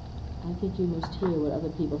important. I think you must hear what other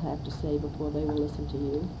people have to say before they will listen to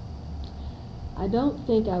you. I don't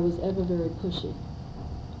think I was ever very pushy.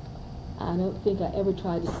 I don't think I ever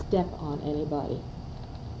tried to step on anybody.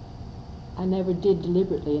 I never did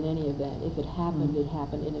deliberately in any event. If it happened, it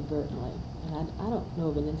happened inadvertently. And I don't know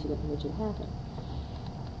of an incident in which it happened.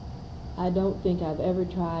 I don't think I've ever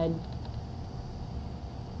tried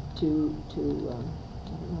to I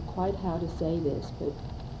don't know quite how to say this, but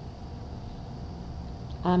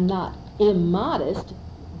I'm not immodest,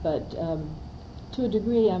 but to a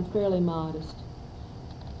degree I'm fairly modest.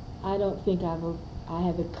 I don't think I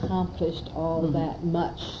have accomplished all that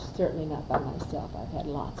much, certainly not by myself. I've had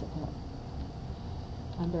lots of help.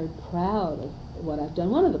 I'm very proud of what I've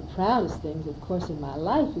done. One of the proudest things, of course, in my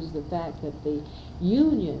life is the fact that the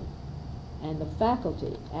union and the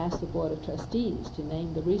faculty asked the Board of Trustees to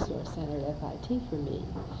name the Resource Center at FIT for me.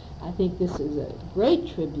 I think this is a great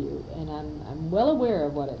tribute, and I'm well aware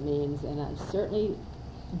of what it means, and I certainly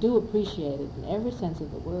do appreciate it in every sense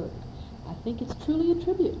of the word. I think it's truly a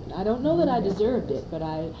tribute. And I don't know that I deserved it, but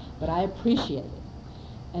I appreciate it.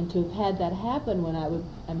 And to have had that happen when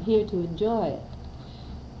I'm here to enjoy it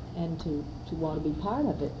and to want to be part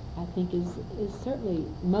of it, I think is certainly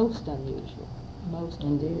most unusual. Most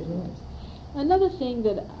Indeed unusual. it is. Another thing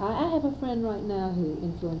that I have a friend right now who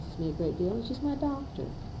influences me a great deal, and she's my doctor.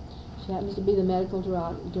 She happens to be the medical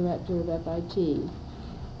director of FIT.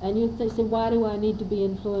 And you say, why do I need to be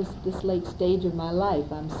influenced at this late stage of my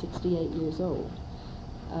life? I'm 68 years old.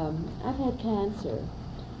 I've had cancer.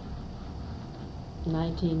 In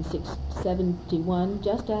 1971,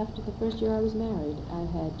 just after the first year I was married, I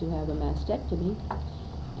had to have a mastectomy.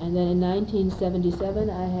 And then in 1977,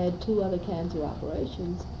 I had 2 other cancer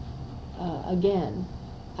operations. Again,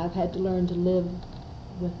 I've had to learn to live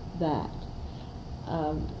with that.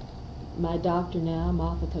 My doctor now,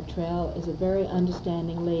 Martha Cottrell, is a very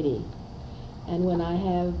understanding lady. And when I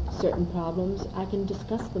have certain problems, I can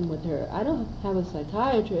discuss them with her. I don't have a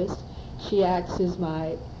psychiatrist. She acts as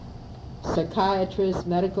my psychiatrist,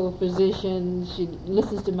 medical physician. She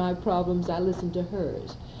listens to my problems. I listen to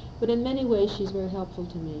hers. But in many ways, she's very helpful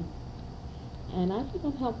to me. And I think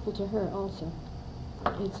I'm helpful to her also.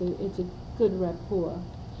 It's a good rapport.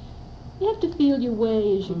 You have to feel your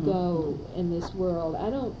way as you go in this world. I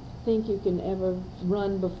don't think you can ever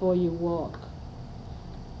run before you walk.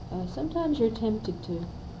 Sometimes you're tempted to.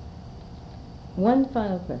 One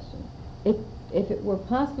final question. If it were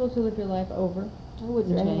possible to live your life over, I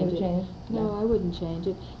wouldn't is there anything change you it. would change? No, I wouldn't change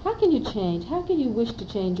it. How can you change? How can you wish to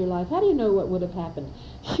change your life? How do you know what would have happened?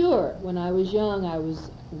 Sure, when I was young, I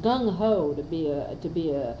was gung-ho to be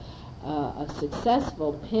a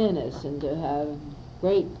successful pianist and to have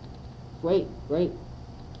great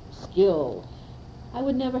skill. I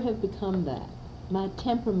would never have become that. My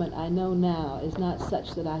temperament, I know now, is not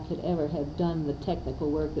such that I could ever have done the technical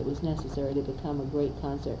work that was necessary to become a great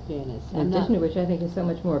concert pianist. In addition to which, I think is so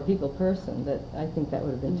much more a people person that I think that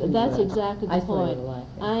would have been too That's exactly the isolated point. life.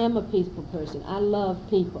 Yeah. I am a peaceful person. I love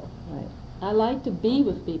people. Right. I like to be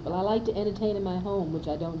with people. I like to entertain in my home, which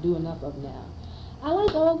I don't do enough of now. I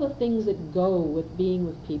like all the things that go with being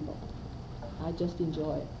with people. I just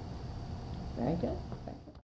enjoy it. Very good.